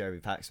like Jeremy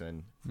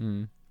Paxman.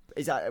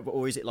 Is that,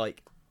 or is it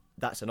like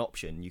that's an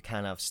option? You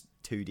can have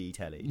 2D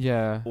telly.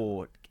 Yeah.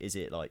 Or is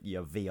it like you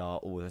have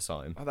VR all the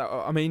time?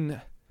 I mean,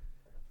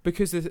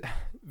 because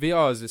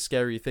VR is a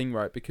scary thing,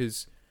 right?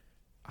 Because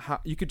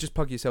you could just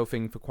plug yourself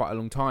in for quite a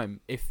long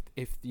time if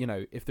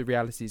the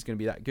reality is going to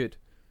be that good.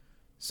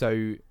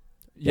 So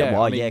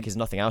because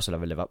nothing else will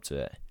ever live up to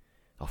it.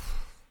 Oh,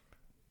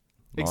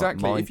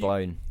 exactly. Mind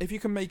blown. If you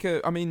can make there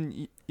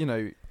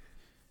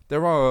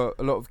are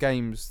a lot of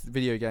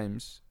video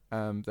games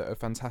that are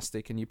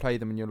fantastic, and you play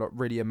them and you're like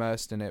really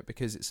immersed in it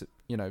because it's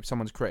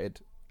someone's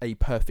created a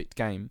perfect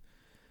game.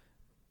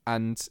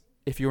 And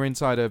if you're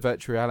inside a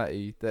virtual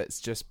reality that's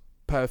just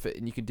perfect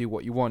and you can do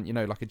what you want,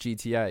 like a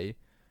GTA,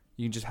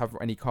 you can just have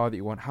any car that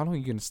you want. How long are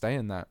you going to stay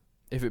in that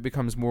if it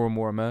becomes more and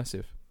more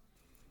immersive?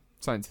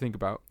 Something to think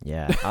about.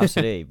 Yeah,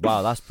 absolutely.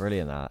 Wow, that's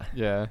brilliant. That.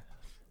 Yeah.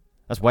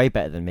 That's way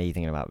better than me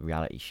thinking about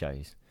reality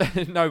shows.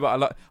 No,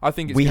 but I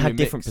think it's we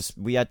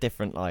had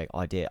different like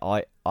idea.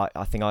 I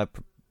think I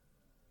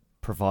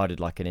provided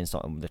like an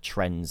insight on the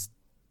trends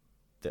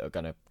that are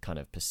going to kind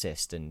of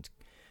persist and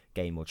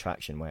gain more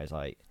traction. Whereas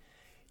like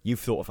you've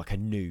thought of like a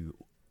new,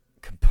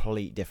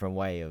 complete different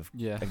way of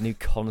a new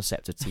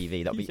concept of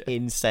TV. That'd be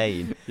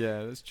insane.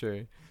 Yeah, that's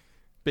true.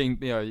 Being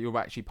you're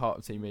actually part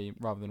of TV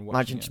rather than watching.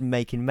 Imagine just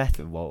making meth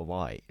with Walter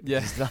White.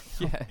 Yeah,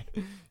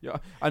 yeah.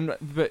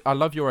 But I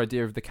love your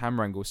idea of the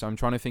camera angle. So I'm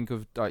trying to think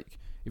of like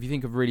if you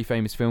think of really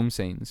famous film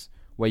scenes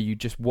where you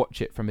just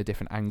watch it from a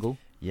different angle.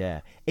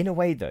 Yeah, in a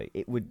way though,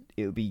 it would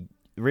be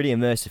really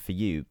immersive for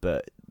you.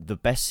 But the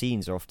best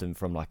scenes are often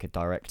from like a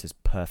director's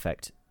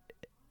perfect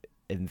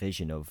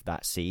envision of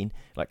that scene.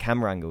 Like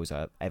camera angles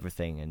are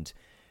everything, and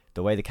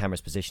the way the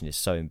camera's positioned is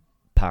so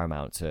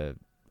paramount to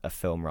a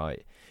film,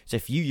 right? So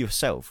if you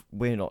yourself,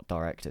 we're not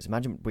directors,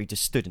 imagine we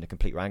just stood in a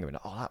complete angle and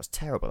that was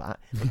terrible, that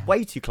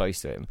way too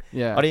close to him.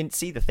 Yeah, I didn't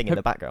see the thing in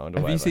the background.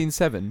 Have you seen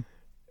Seven?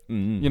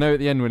 Mm-hmm. At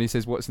the end when he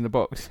says what's in the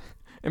box,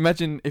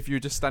 imagine if you were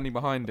just standing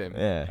behind him,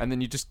 and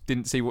then you just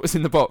didn't see what was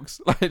in the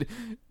box, like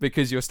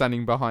because you're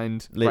standing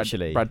behind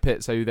literally Brad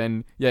Pitt. So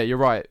then, you're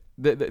right.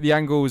 The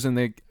angles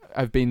and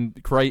have been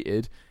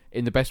created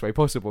in the best way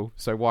possible.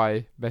 So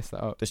why mess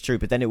that up? That's true,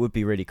 but then it would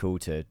be really cool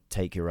to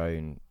take your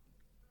own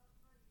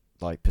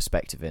like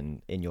perspective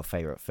in your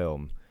favorite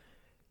film,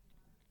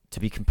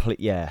 to be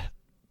to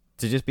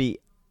just be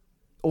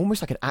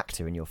almost like an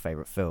actor in your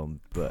favorite film.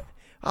 But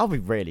that'll be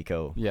really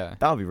cool. Yeah,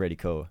 that'll be really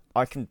cool.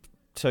 I can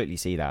totally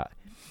see that.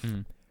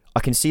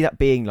 I can see that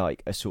being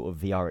like a sort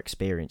of VR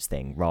experience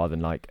thing rather than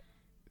like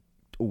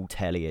all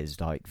telly is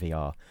like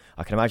VR.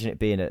 I can imagine it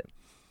being at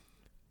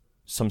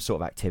some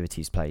sort of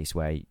activities place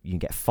where you can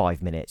get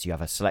 5 minutes, you have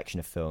a selection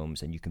of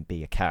films and you can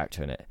be a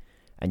character in it,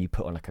 and you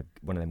put on like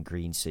one of them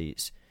green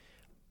suits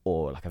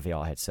or like a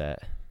VR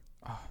headset.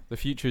 Oh, the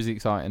future is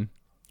exciting.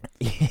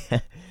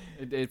 Yeah.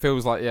 It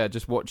feels like,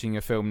 just watching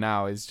a film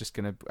now is just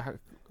going to... I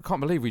can't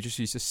believe we just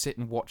used to sit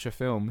and watch a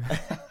film.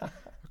 How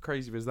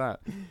crazy was that?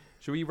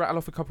 Should we rattle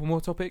off a couple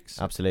more topics?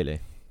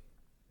 Absolutely.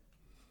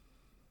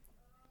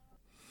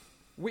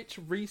 Which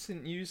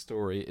recent news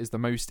story is the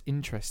most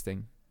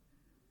interesting?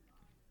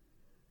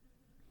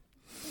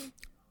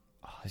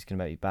 Oh, it's going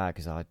to make me bad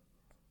because I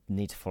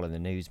need to follow the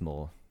news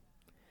more.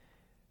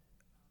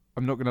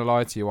 I'm not going to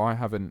lie to you. I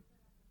haven't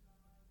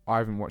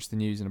watched the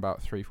news in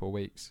about 3-4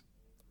 weeks.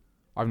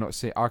 I've not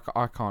seen.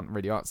 I can't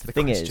really answer the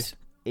question. The thing is,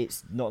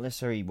 it's not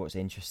necessarily what's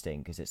interesting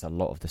because it's a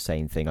lot of the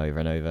same thing over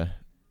and over,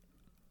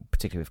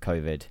 particularly with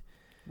COVID.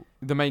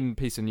 The main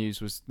piece of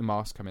news was the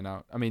mask coming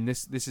out. I mean,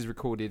 this is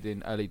recorded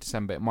in early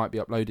December. It might be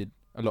uploaded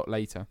a lot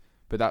later,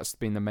 but that's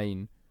been the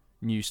main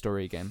news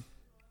story again.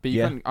 But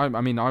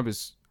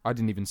I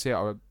didn't even see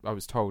it. I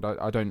was told.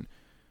 I don't.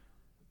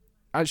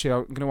 Actually,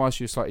 I'm going to ask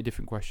you a slightly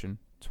different question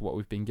to what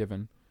we've been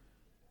given.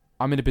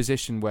 I'm in a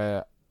position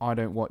where I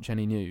don't watch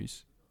any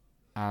news,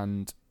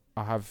 and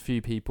I have a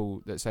few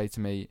people that say to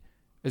me,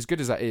 as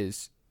good as that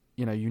is,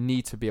 you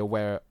need to be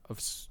aware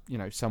of,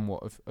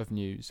 somewhat of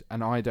news.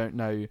 And I don't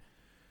know,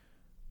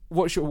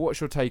 what's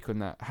your take on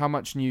that? How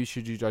much news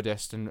should you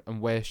digest,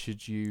 and where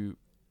should you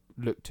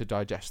look to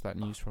digest that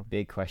news from?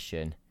 Big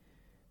question.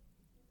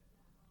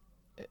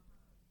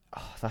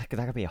 that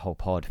could be a whole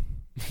pod.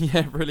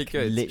 Yeah, really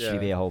good. Literally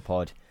be a whole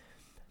pod.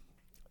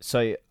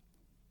 So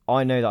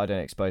I know that I don't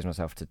expose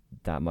myself to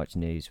that much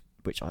news,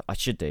 which I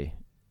should do.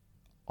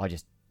 I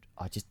just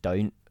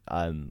don't,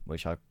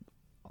 which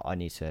I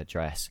need to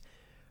address.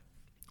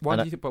 Why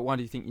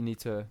do you think you need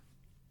to?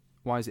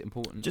 Why is it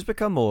important? Just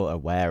become more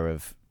aware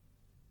of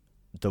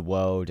the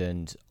world,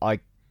 and I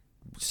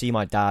see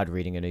my dad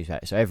reading a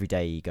newspaper. So every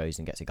day he goes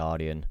and gets a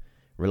Guardian,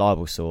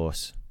 reliable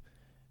source,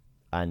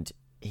 and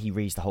he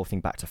reads the whole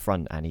thing back to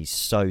front, and he's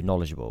so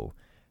knowledgeable,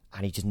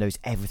 and he just knows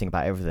everything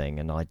about everything.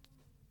 And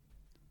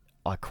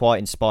I quite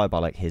inspired by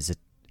like his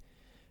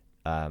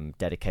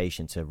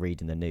dedication to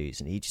reading the news,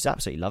 and he just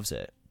absolutely loves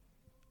it.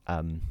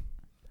 And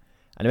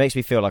it makes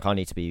me feel like I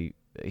need to be.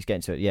 He's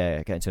getting to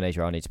an age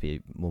where I need to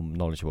be more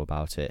knowledgeable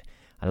about it.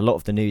 And a lot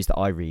of the news that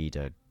I read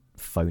are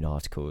phone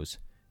articles,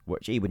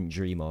 which he wouldn't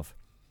dream of.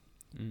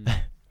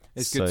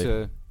 It's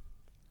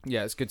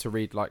good to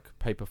read like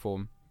paper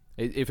form.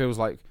 It feels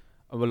like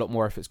a lot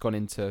more effort's gone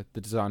into the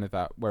design of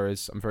that,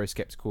 whereas I'm very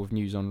skeptical of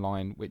news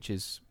online, which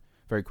is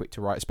very quick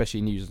to write,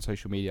 especially news on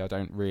social media. I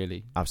don't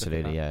really.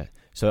 Absolutely, yeah.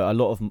 So a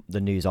lot of the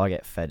news I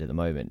get fed at the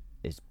moment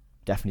is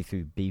definitely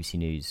through BBC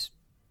News.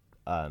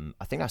 I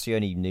think that's the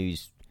only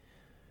news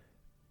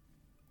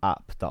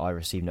app that I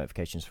receive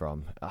notifications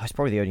from. It's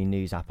probably the only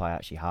news app I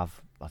actually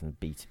have, other than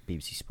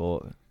BBC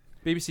Sport.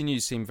 BBC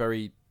News seem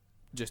very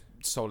just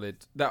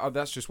solid.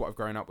 That's just what I've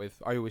grown up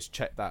with. I always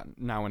check that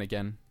now and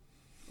again.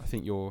 I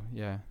think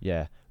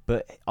yeah.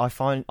 But I'm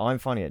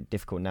finding it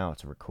difficult now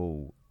to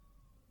recall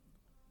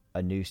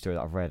a news story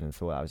that I've read and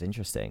thought that was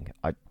interesting.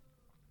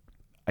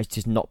 It's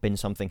just not been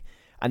something,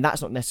 and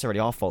that's not necessarily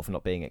our fault for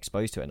not being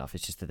exposed to it enough.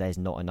 It's just that there's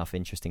not enough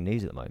interesting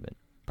news at the moment,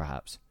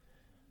 perhaps.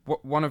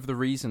 One of the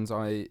reasons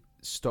I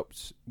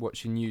stopped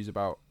watching news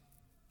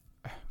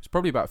it's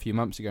probably about a few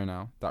months ago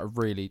now that I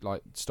really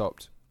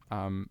stopped,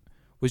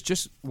 was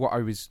just what I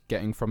was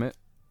getting from it.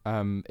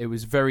 It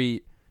was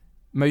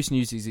most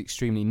news is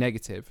extremely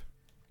negative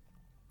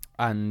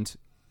and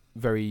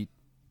very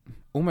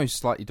almost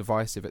slightly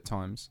divisive at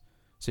times.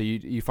 So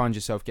you find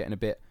yourself getting a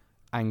bit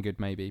angered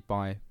maybe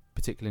by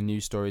particular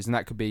news stories, and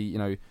that could be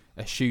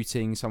a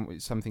shooting,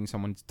 something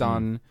someone's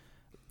done.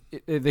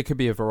 There could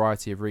be a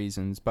variety of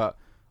reasons, but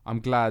I'm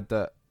glad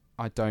that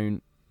I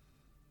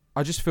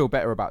just feel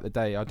better about the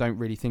day. I don't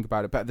really think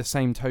about it. But at the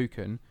same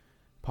token,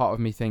 part of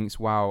me thinks,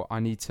 wow, I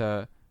need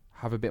to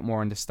have a bit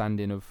more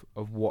understanding of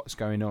what's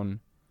going on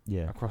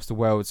across the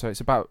world. So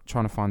it's about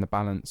trying to find the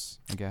balance,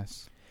 I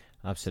guess.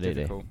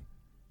 Absolutely.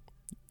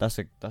 That's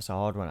a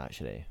hard one,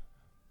 actually.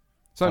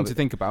 Something to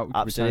think about.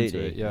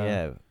 Absolutely.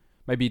 Yeah.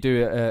 Maybe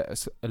do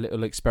a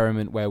little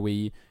experiment where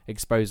we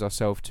expose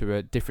ourselves to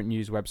a different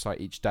news website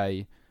each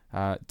day.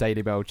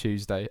 Daily Mail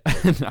Tuesday.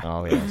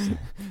 Oh yes.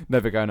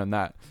 Never going on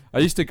that. I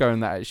used to go on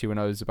that actually when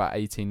I was about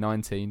 18,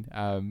 19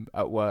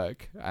 at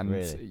work, and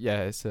really?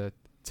 Yeah, it's a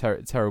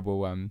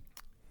terrible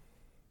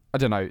I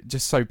don't know,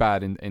 just so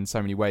bad in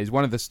so many ways.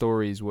 One of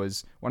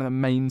the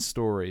main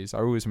stories, I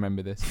always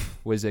remember this,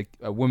 was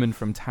a woman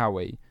from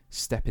Towie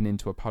stepping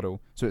into a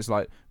puddle. So it's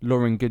like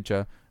Lauren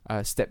Goodger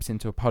steps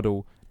into a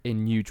puddle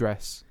in new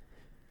dress,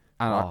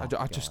 and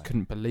I just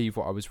couldn't believe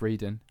what I was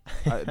reading.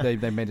 They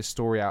made a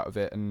story out of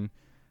it, and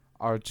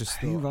I just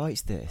who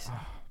writes this?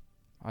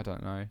 I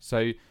don't know. So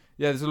yeah,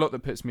 there's a lot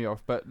that puts me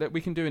off, but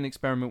we can do an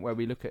experiment where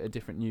we look at a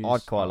different news.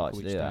 I'd quite like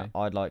to do that.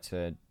 I'd like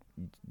to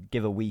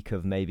give a week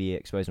of maybe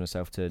exposing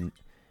myself to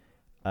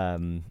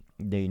new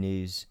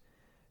news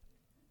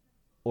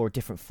or a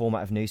different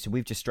format of news. So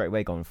we've just straight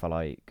away gone for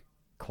like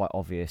quite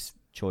obvious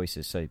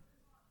choices. So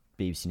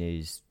BBC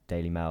News,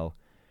 Daily Mail.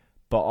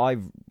 But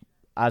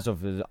as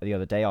of the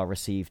other day, I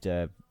received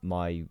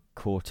my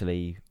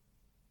quarterly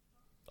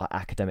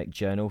academic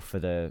journal for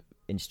the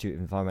Institute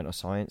of Environmental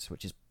Science,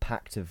 which is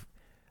packed of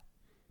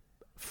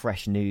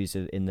fresh news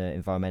in the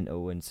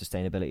environmental and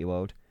sustainability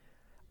world,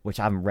 which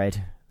I haven't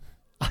read.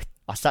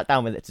 I sat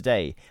down with it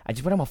today. I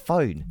just went on my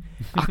phone.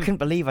 I couldn't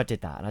believe I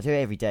did that, and I do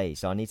it every day,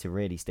 so I need to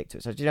really stick to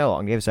it. So do you know what? I'm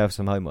going to give myself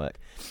some homework,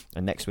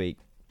 and next week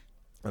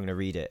I'm going to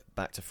read it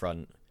back to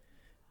front,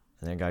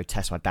 and then go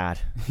test my dad.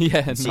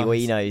 Yeah, see what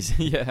he knows.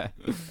 Yeah,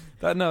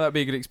 that'd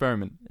be a good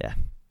experiment. Yeah,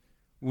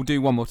 we'll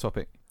do one more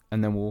topic,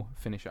 and then we'll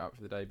finish it up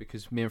for the day,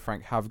 because me and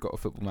Frank have got a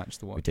football match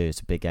to watch. We do.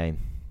 It's a big game.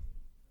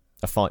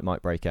 A fight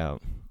might break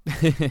out.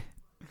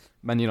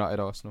 Man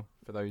United Arsenal,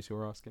 for those who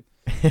are asking.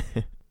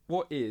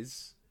 What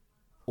is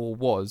or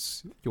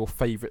was your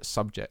favourite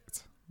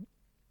subject?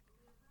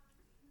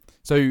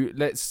 So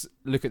let's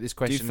look at this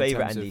question. Do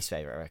favourite and least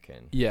favourite, I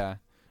reckon. Yeah,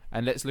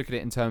 and let's look at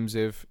it in terms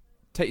of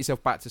take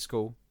yourself back to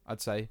school,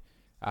 I'd say,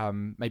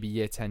 maybe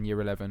year 10, year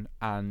 11,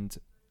 and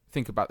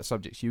think about the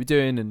subjects you were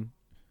doing and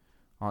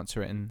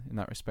answer it in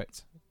that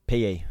respect.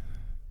 PE.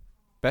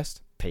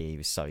 Best? PE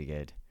was so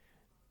good.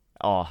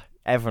 Oh,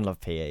 everyone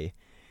loved PE.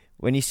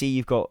 When you see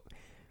you've got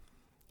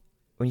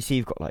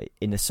like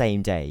in the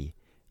same day,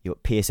 you've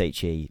got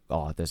PSHE,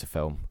 oh, there's a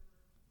film.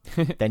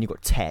 Then you've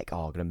got tech,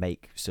 oh, I'm going to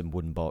make some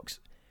wooden box.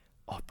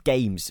 Oh,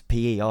 games,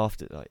 PE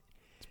after, like.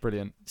 It's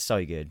brilliant.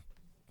 So good.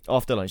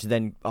 After lunch,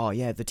 then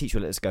the teacher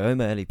will let us go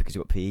home early because we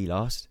got PE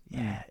last.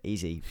 Yeah,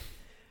 easy.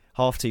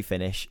 2:30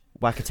 finish.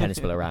 Whack a tennis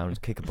ball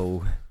around, kick a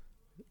ball.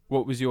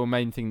 What was your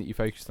main thing that you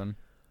focused on?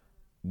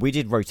 We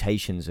did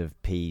rotations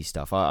of PE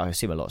stuff. I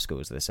assume a lot of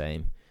schools are the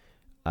same.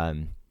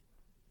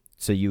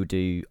 So you would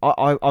do.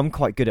 I'm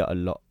quite good at a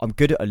lot. I'm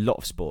good at a lot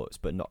of sports,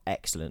 but not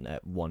excellent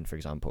at one, for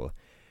example.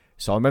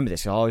 So I remember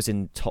this. I was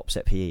in top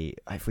set PE.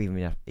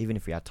 Even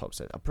if we had top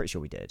set, I'm pretty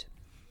sure we did.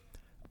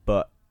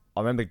 But I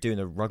remember doing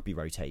the rugby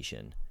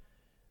rotation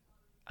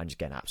and just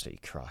getting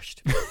absolutely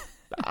crushed.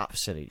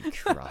 Absolutely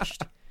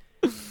crushed.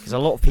 Because a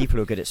lot of people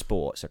who are good at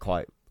sports are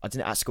quite. I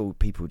didn't at school.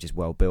 People were just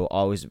well built.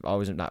 I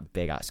wasn't that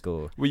big at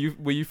school. Were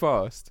you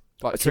fast?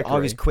 So I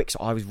was quick. So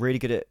I was really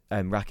good at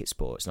racket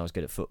sports, and I was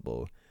good at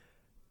football,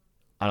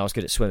 and I was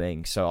good at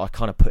swimming. So I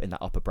kind of put in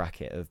that upper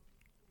bracket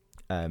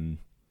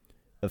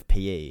of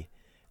PE,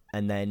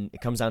 and then it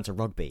comes down to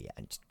rugby,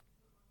 and just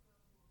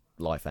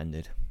life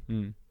ended.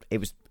 It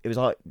was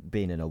like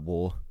being in a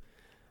war.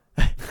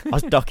 I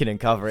was ducking and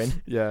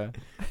covering. Yeah.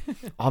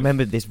 I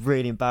remember this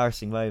really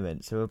embarrassing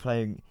moment. So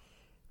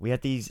we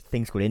had these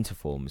things called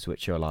interforms,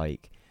 which are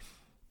like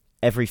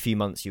every few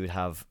months you would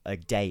have a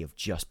day of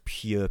just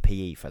pure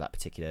PE for that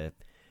particular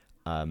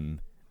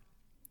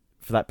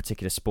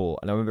sport.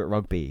 And I remember at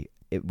rugby,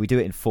 we do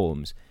it in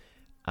forms,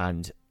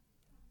 and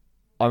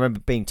I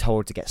remember being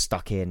told to get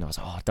stuck in. I was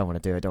like, I don't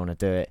want to do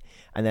it.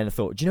 And then I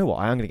thought, do you know what?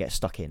 I am going to get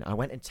stuck in. I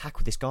went and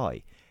tackled this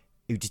guy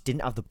who just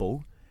didn't have the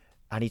ball.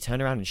 And he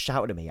turned around and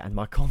shouted at me, and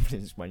my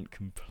confidence went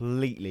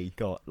completely.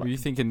 Were you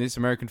thinking this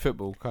American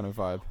football kind of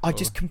vibe? I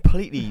just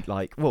completely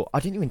I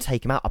didn't even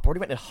take him out. I probably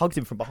went and hugged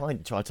him from behind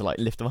and tried to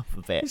lift him up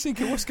a bit. You're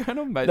thinking, what's going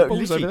on, mate? The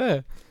ball's over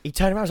there. He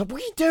turned around. I was like,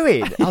 what are you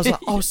doing? I was like,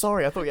 oh,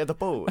 sorry, I thought you had the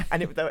ball,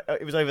 and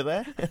it was over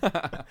there.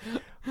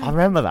 I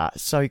remember that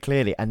so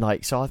clearly, and I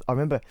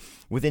remember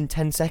within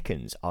 10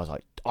 seconds, I was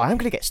like, I am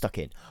going to get stuck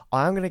in.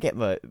 I am going to get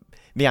my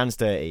hands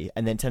dirty,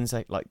 and then 10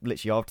 seconds,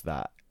 literally after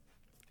that,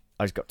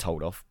 I just got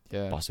told off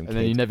by some kid.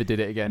 Then you never did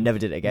it again. Never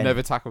did it again.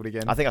 Never tackled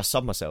again. I think I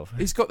subbed myself.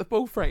 He's got the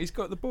ball, Frank. He's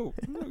got the ball.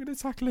 I'm not going to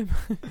tackle him.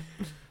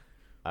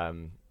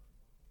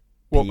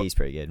 PE's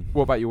pretty good.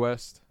 What about your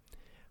worst?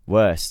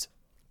 Worst?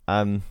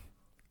 I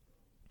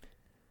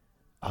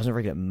wasn't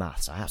very good at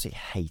maths. I absolutely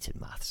hated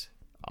maths.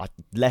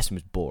 Lesson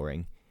was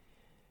boring.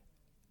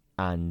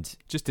 And...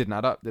 Just didn't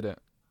add up, did it?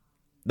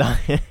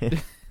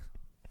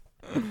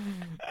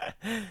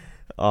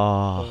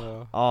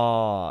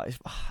 I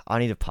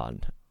need a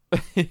pun.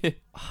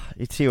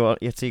 You're too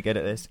good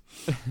at this.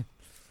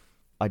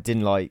 I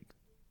didn't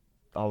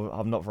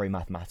I'm not very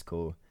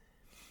mathematical,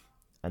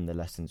 and the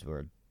lessons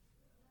were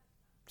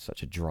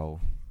such a droll.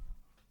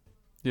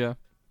 Yeah.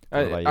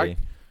 What about you?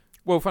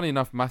 Well, funny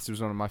enough, maths was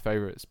one of my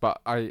favourites,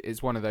 but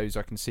it's one of those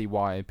I can see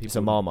why people. It's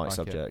a Marmite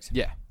subject.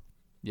 Yeah.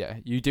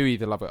 You do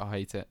either love it or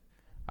hate it.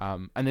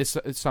 And there's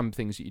some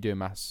things that you do in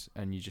maths,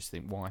 and you just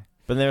think why.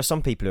 But there are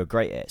some people who are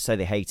great at it, so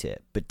they hate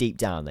it, but deep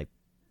down they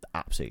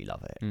absolutely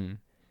love it.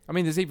 I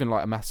mean, there's even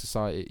a maths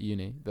society at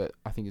uni that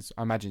I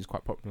imagine is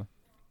quite popular.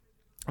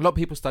 A lot of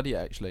people study it,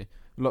 actually.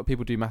 A lot of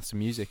people do maths and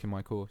music in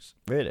my course.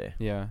 Really?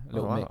 Yeah, a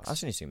little mix.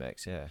 That's an interesting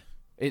mix, yeah.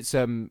 It's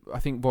I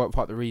think part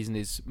of the reason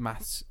is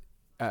maths,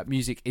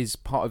 music is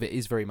part of it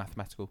is very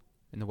mathematical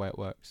in the way it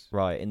works.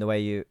 Right, in the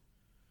way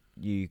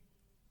you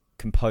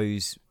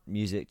compose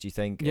music, do you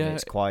think? Yeah. And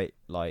it's quite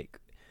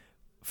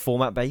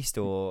format based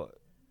or...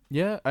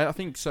 Yeah, I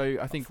think so.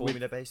 I think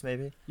formula based,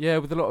 maybe. Yeah,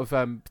 with a lot of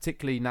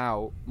particularly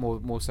now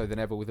more so than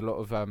ever, with a lot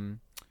of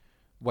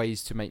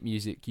ways to make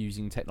music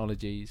using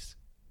technologies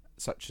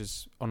such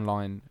as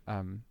online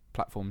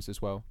platforms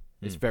as well.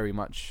 It's very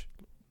much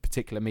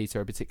particular meter,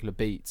 a particular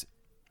beat,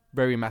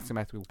 very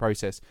mathematical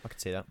process. I can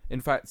see that. In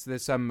fact,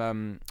 there's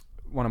some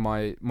one of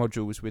my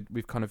modules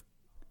we've kind of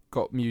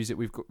got music,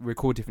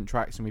 record different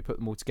tracks and we put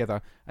them all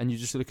together, and you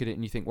just look at it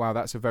and you think, wow,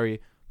 that's a very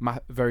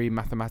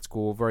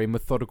mathematical, very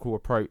methodical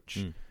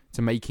approach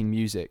to making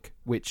music,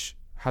 which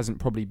hasn't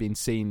probably been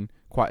seen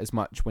quite as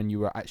much when you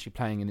were actually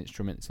playing an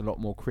instrument. It's a lot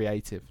more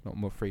creative, a lot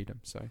more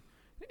freedom. So,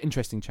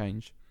 interesting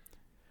change.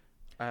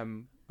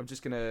 I'm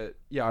just gonna,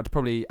 I'd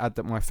probably add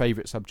that my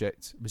favourite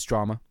subject was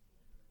drama.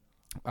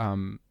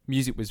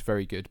 Music was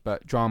very good,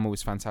 but drama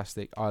was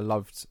fantastic.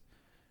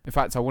 In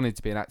fact, I wanted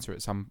to be an actor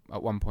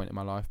at one point in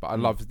my life, but I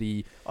loved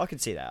the... I can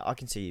see that. I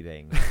can see you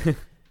being...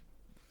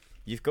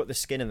 You've got the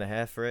skin and the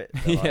hair for it.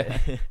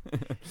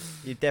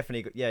 You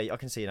definitely... I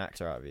can see an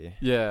actor out of you.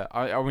 Yeah,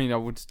 I mean, I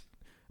would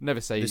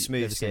never say... The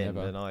smooth skin,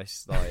 the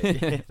nice,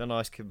 the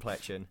nice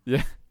complexion.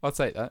 Yeah, I'll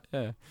take that,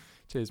 yeah.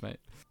 Cheers, mate.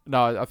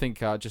 No, I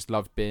think I just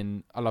loved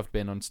being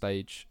on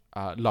stage.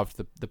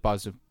 Loved the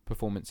buzz of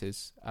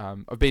performances.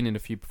 I've been in a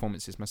few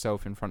performances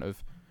myself in front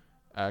of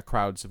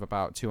crowds of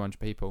about 200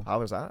 people. How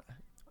was that?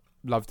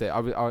 Loved it. I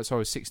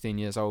was 16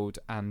 years old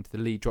and the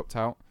lead dropped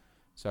out,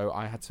 so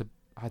I had to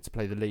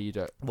play the lead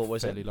at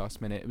fairly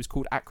last minute. It was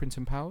called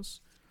Accrington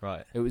Pals.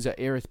 Right. It was at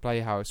Erith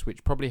Playhouse,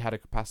 which probably had a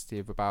capacity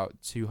of about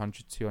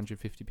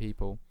 250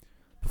 people.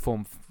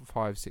 Performed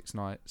for 5-6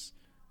 nights,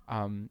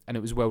 and it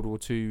was a World War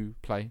II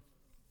play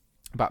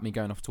about me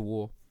going off to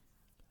war.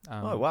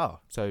 Oh wow!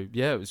 So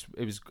yeah,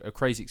 it was a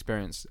crazy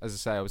experience. As I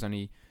say, I was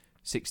only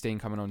 16,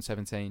 coming on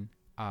 17.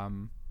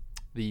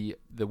 The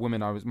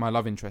woman my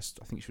love interest,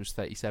 I think she was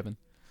 37.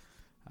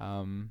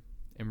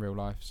 In real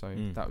life, so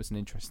that was an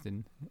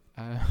interesting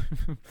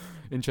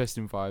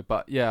vibe.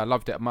 But yeah, I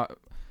loved it.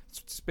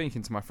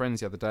 Speaking to my friends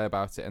the other day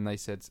about it, and they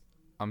said,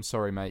 "I'm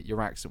sorry, mate,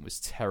 your accent was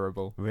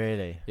terrible."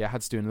 Really? Yeah, I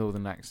had to do a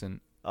northern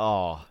accent.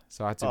 Oh,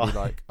 so I had to be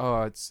like,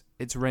 "Oh, it's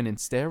raining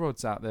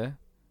steroids out there."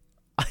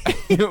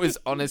 It was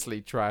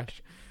honestly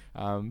trash.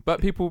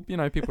 But people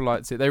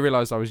liked it. They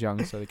realised I was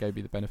young, so they gave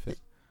me the benefit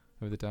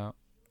of the doubt.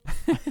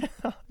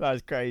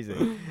 That's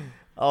crazy.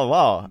 Oh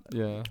wow.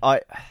 Yeah.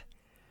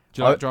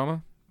 Do you like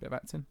drama? Bit of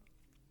acting?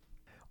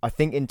 I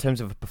think in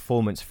terms of a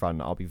performance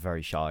front, I'll be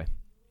very shy.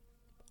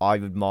 I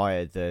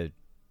admire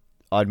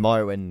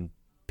when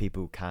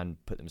people can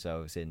put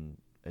themselves in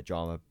their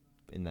drama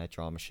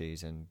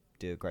shoes and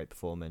do a great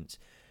performance.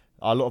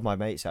 A lot of my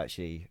mates,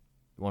 actually,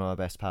 one of my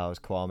best pals,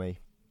 Kwame,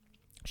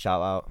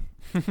 shout out.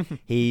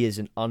 He is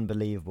an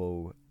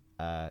unbelievable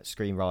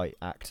screenwriter,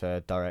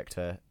 actor,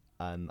 director,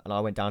 and I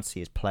went down to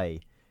see his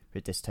play for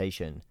a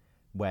dissertation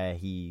where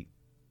he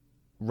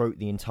wrote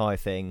the entire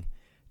thing,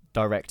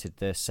 directed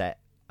the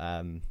set,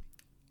 and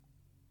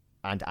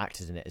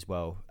acted in it as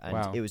well. And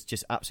wow. It was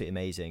just absolutely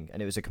amazing.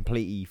 And it was a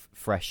completely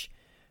fresh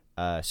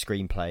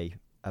screenplay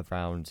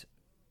around.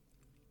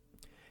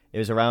 It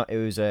was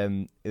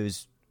a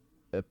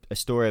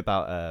story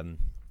about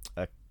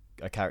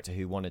a character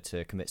who wanted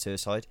to commit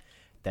suicide,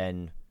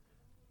 then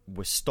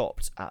was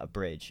stopped at a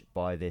bridge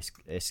by this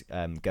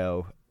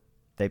girl.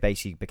 They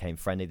basically became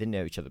friendly. They didn't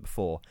know each other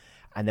before,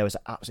 and there was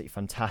an absolutely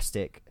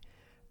fantastic,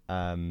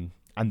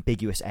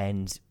 ambiguous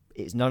end.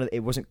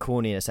 It wasn't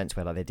corny in a sense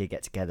where like they did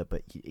get together,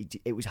 but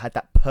it had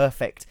that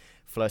perfect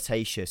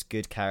flirtatious,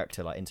 good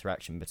character like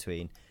interaction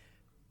between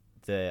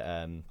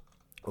the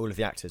all of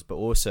the actors, but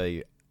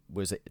also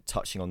was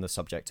touching on the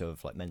subject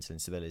of like mental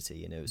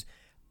instability, and it was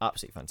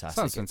absolutely fantastic.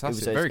 Sounds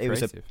fantastic. Very creative. It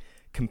was a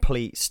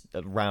complete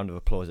round of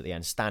applause at the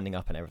end, standing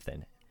up and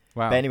everything.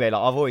 Wow. But anyway, like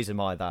I've always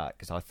admired that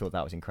because I thought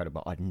that was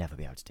incredible. I'd never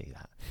be able to do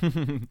that.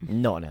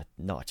 not a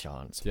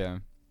chance. Yeah.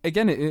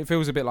 Again, it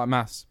feels a bit like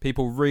maths.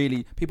 People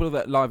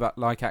that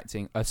like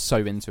acting are so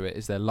into it.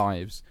 It's their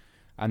lives.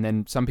 And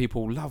then some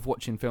people love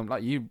watching film,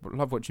 like you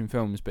love watching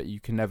films, but you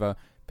can never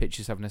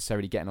picture yourself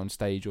necessarily getting on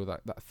stage or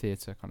that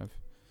theatre kind of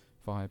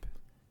vibe.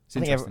 It's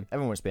I think interesting.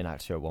 everyone wants to be an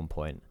actor at one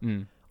point.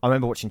 Mm. I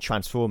remember watching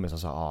Transformers. I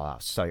was like, oh,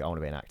 I want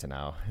to be an actor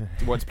now.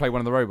 Do you want to play one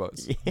of the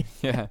robots?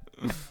 Yeah.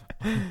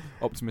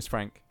 Optimus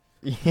Frank.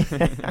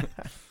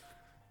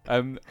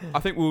 I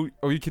think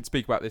we could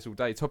speak about this all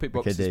day. Topic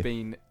Box has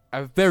been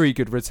a very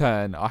good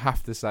return, I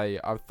have to say.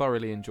 I've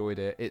thoroughly enjoyed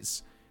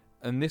it.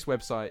 And this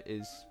website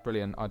is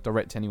brilliant. I'd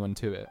direct anyone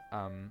to it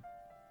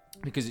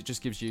because it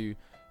just gives you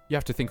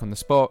have to think on the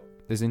spot.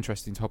 There's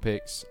interesting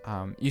topics.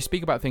 You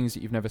speak about things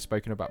that you've never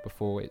spoken about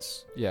before.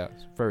 It's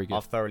very good.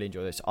 I've thoroughly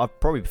enjoyed this. I've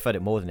probably preferred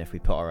it more than if we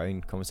put our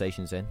own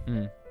conversations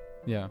in.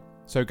 Yeah.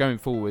 So going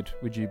forward,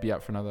 would you be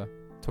up for another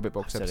Topic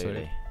Box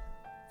episode?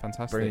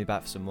 Fantastic. Bring me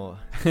back for some more.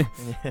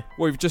 Well,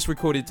 we've just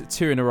recorded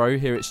 2 in a row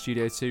here at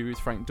Studio 2 with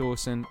Frank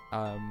Dawson.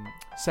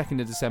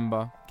 2nd of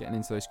December, getting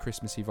into those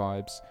Christmassy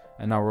vibes.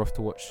 And now we're off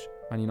to watch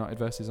Man United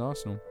versus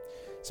Arsenal.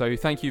 So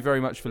thank you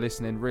very much for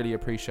listening. Really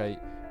appreciate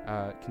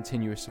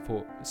continuous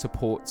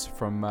support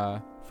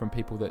from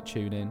people that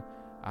tune in.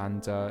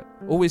 And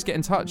always get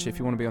in touch if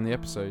you want to be on the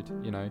episode.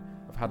 You know,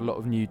 I've had a lot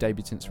of new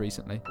debutants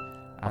recently.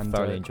 I've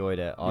thoroughly enjoyed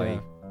it. Yeah.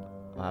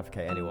 I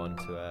advocate anyone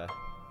to...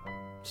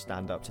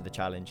 stand up to the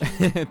challenge.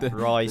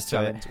 Rise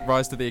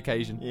to the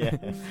occasion. Yeah.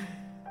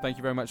 Thank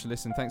you very much for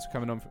listening. Thanks for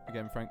coming on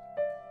again, Frank.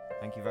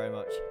 Thank you very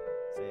much.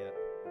 See ya.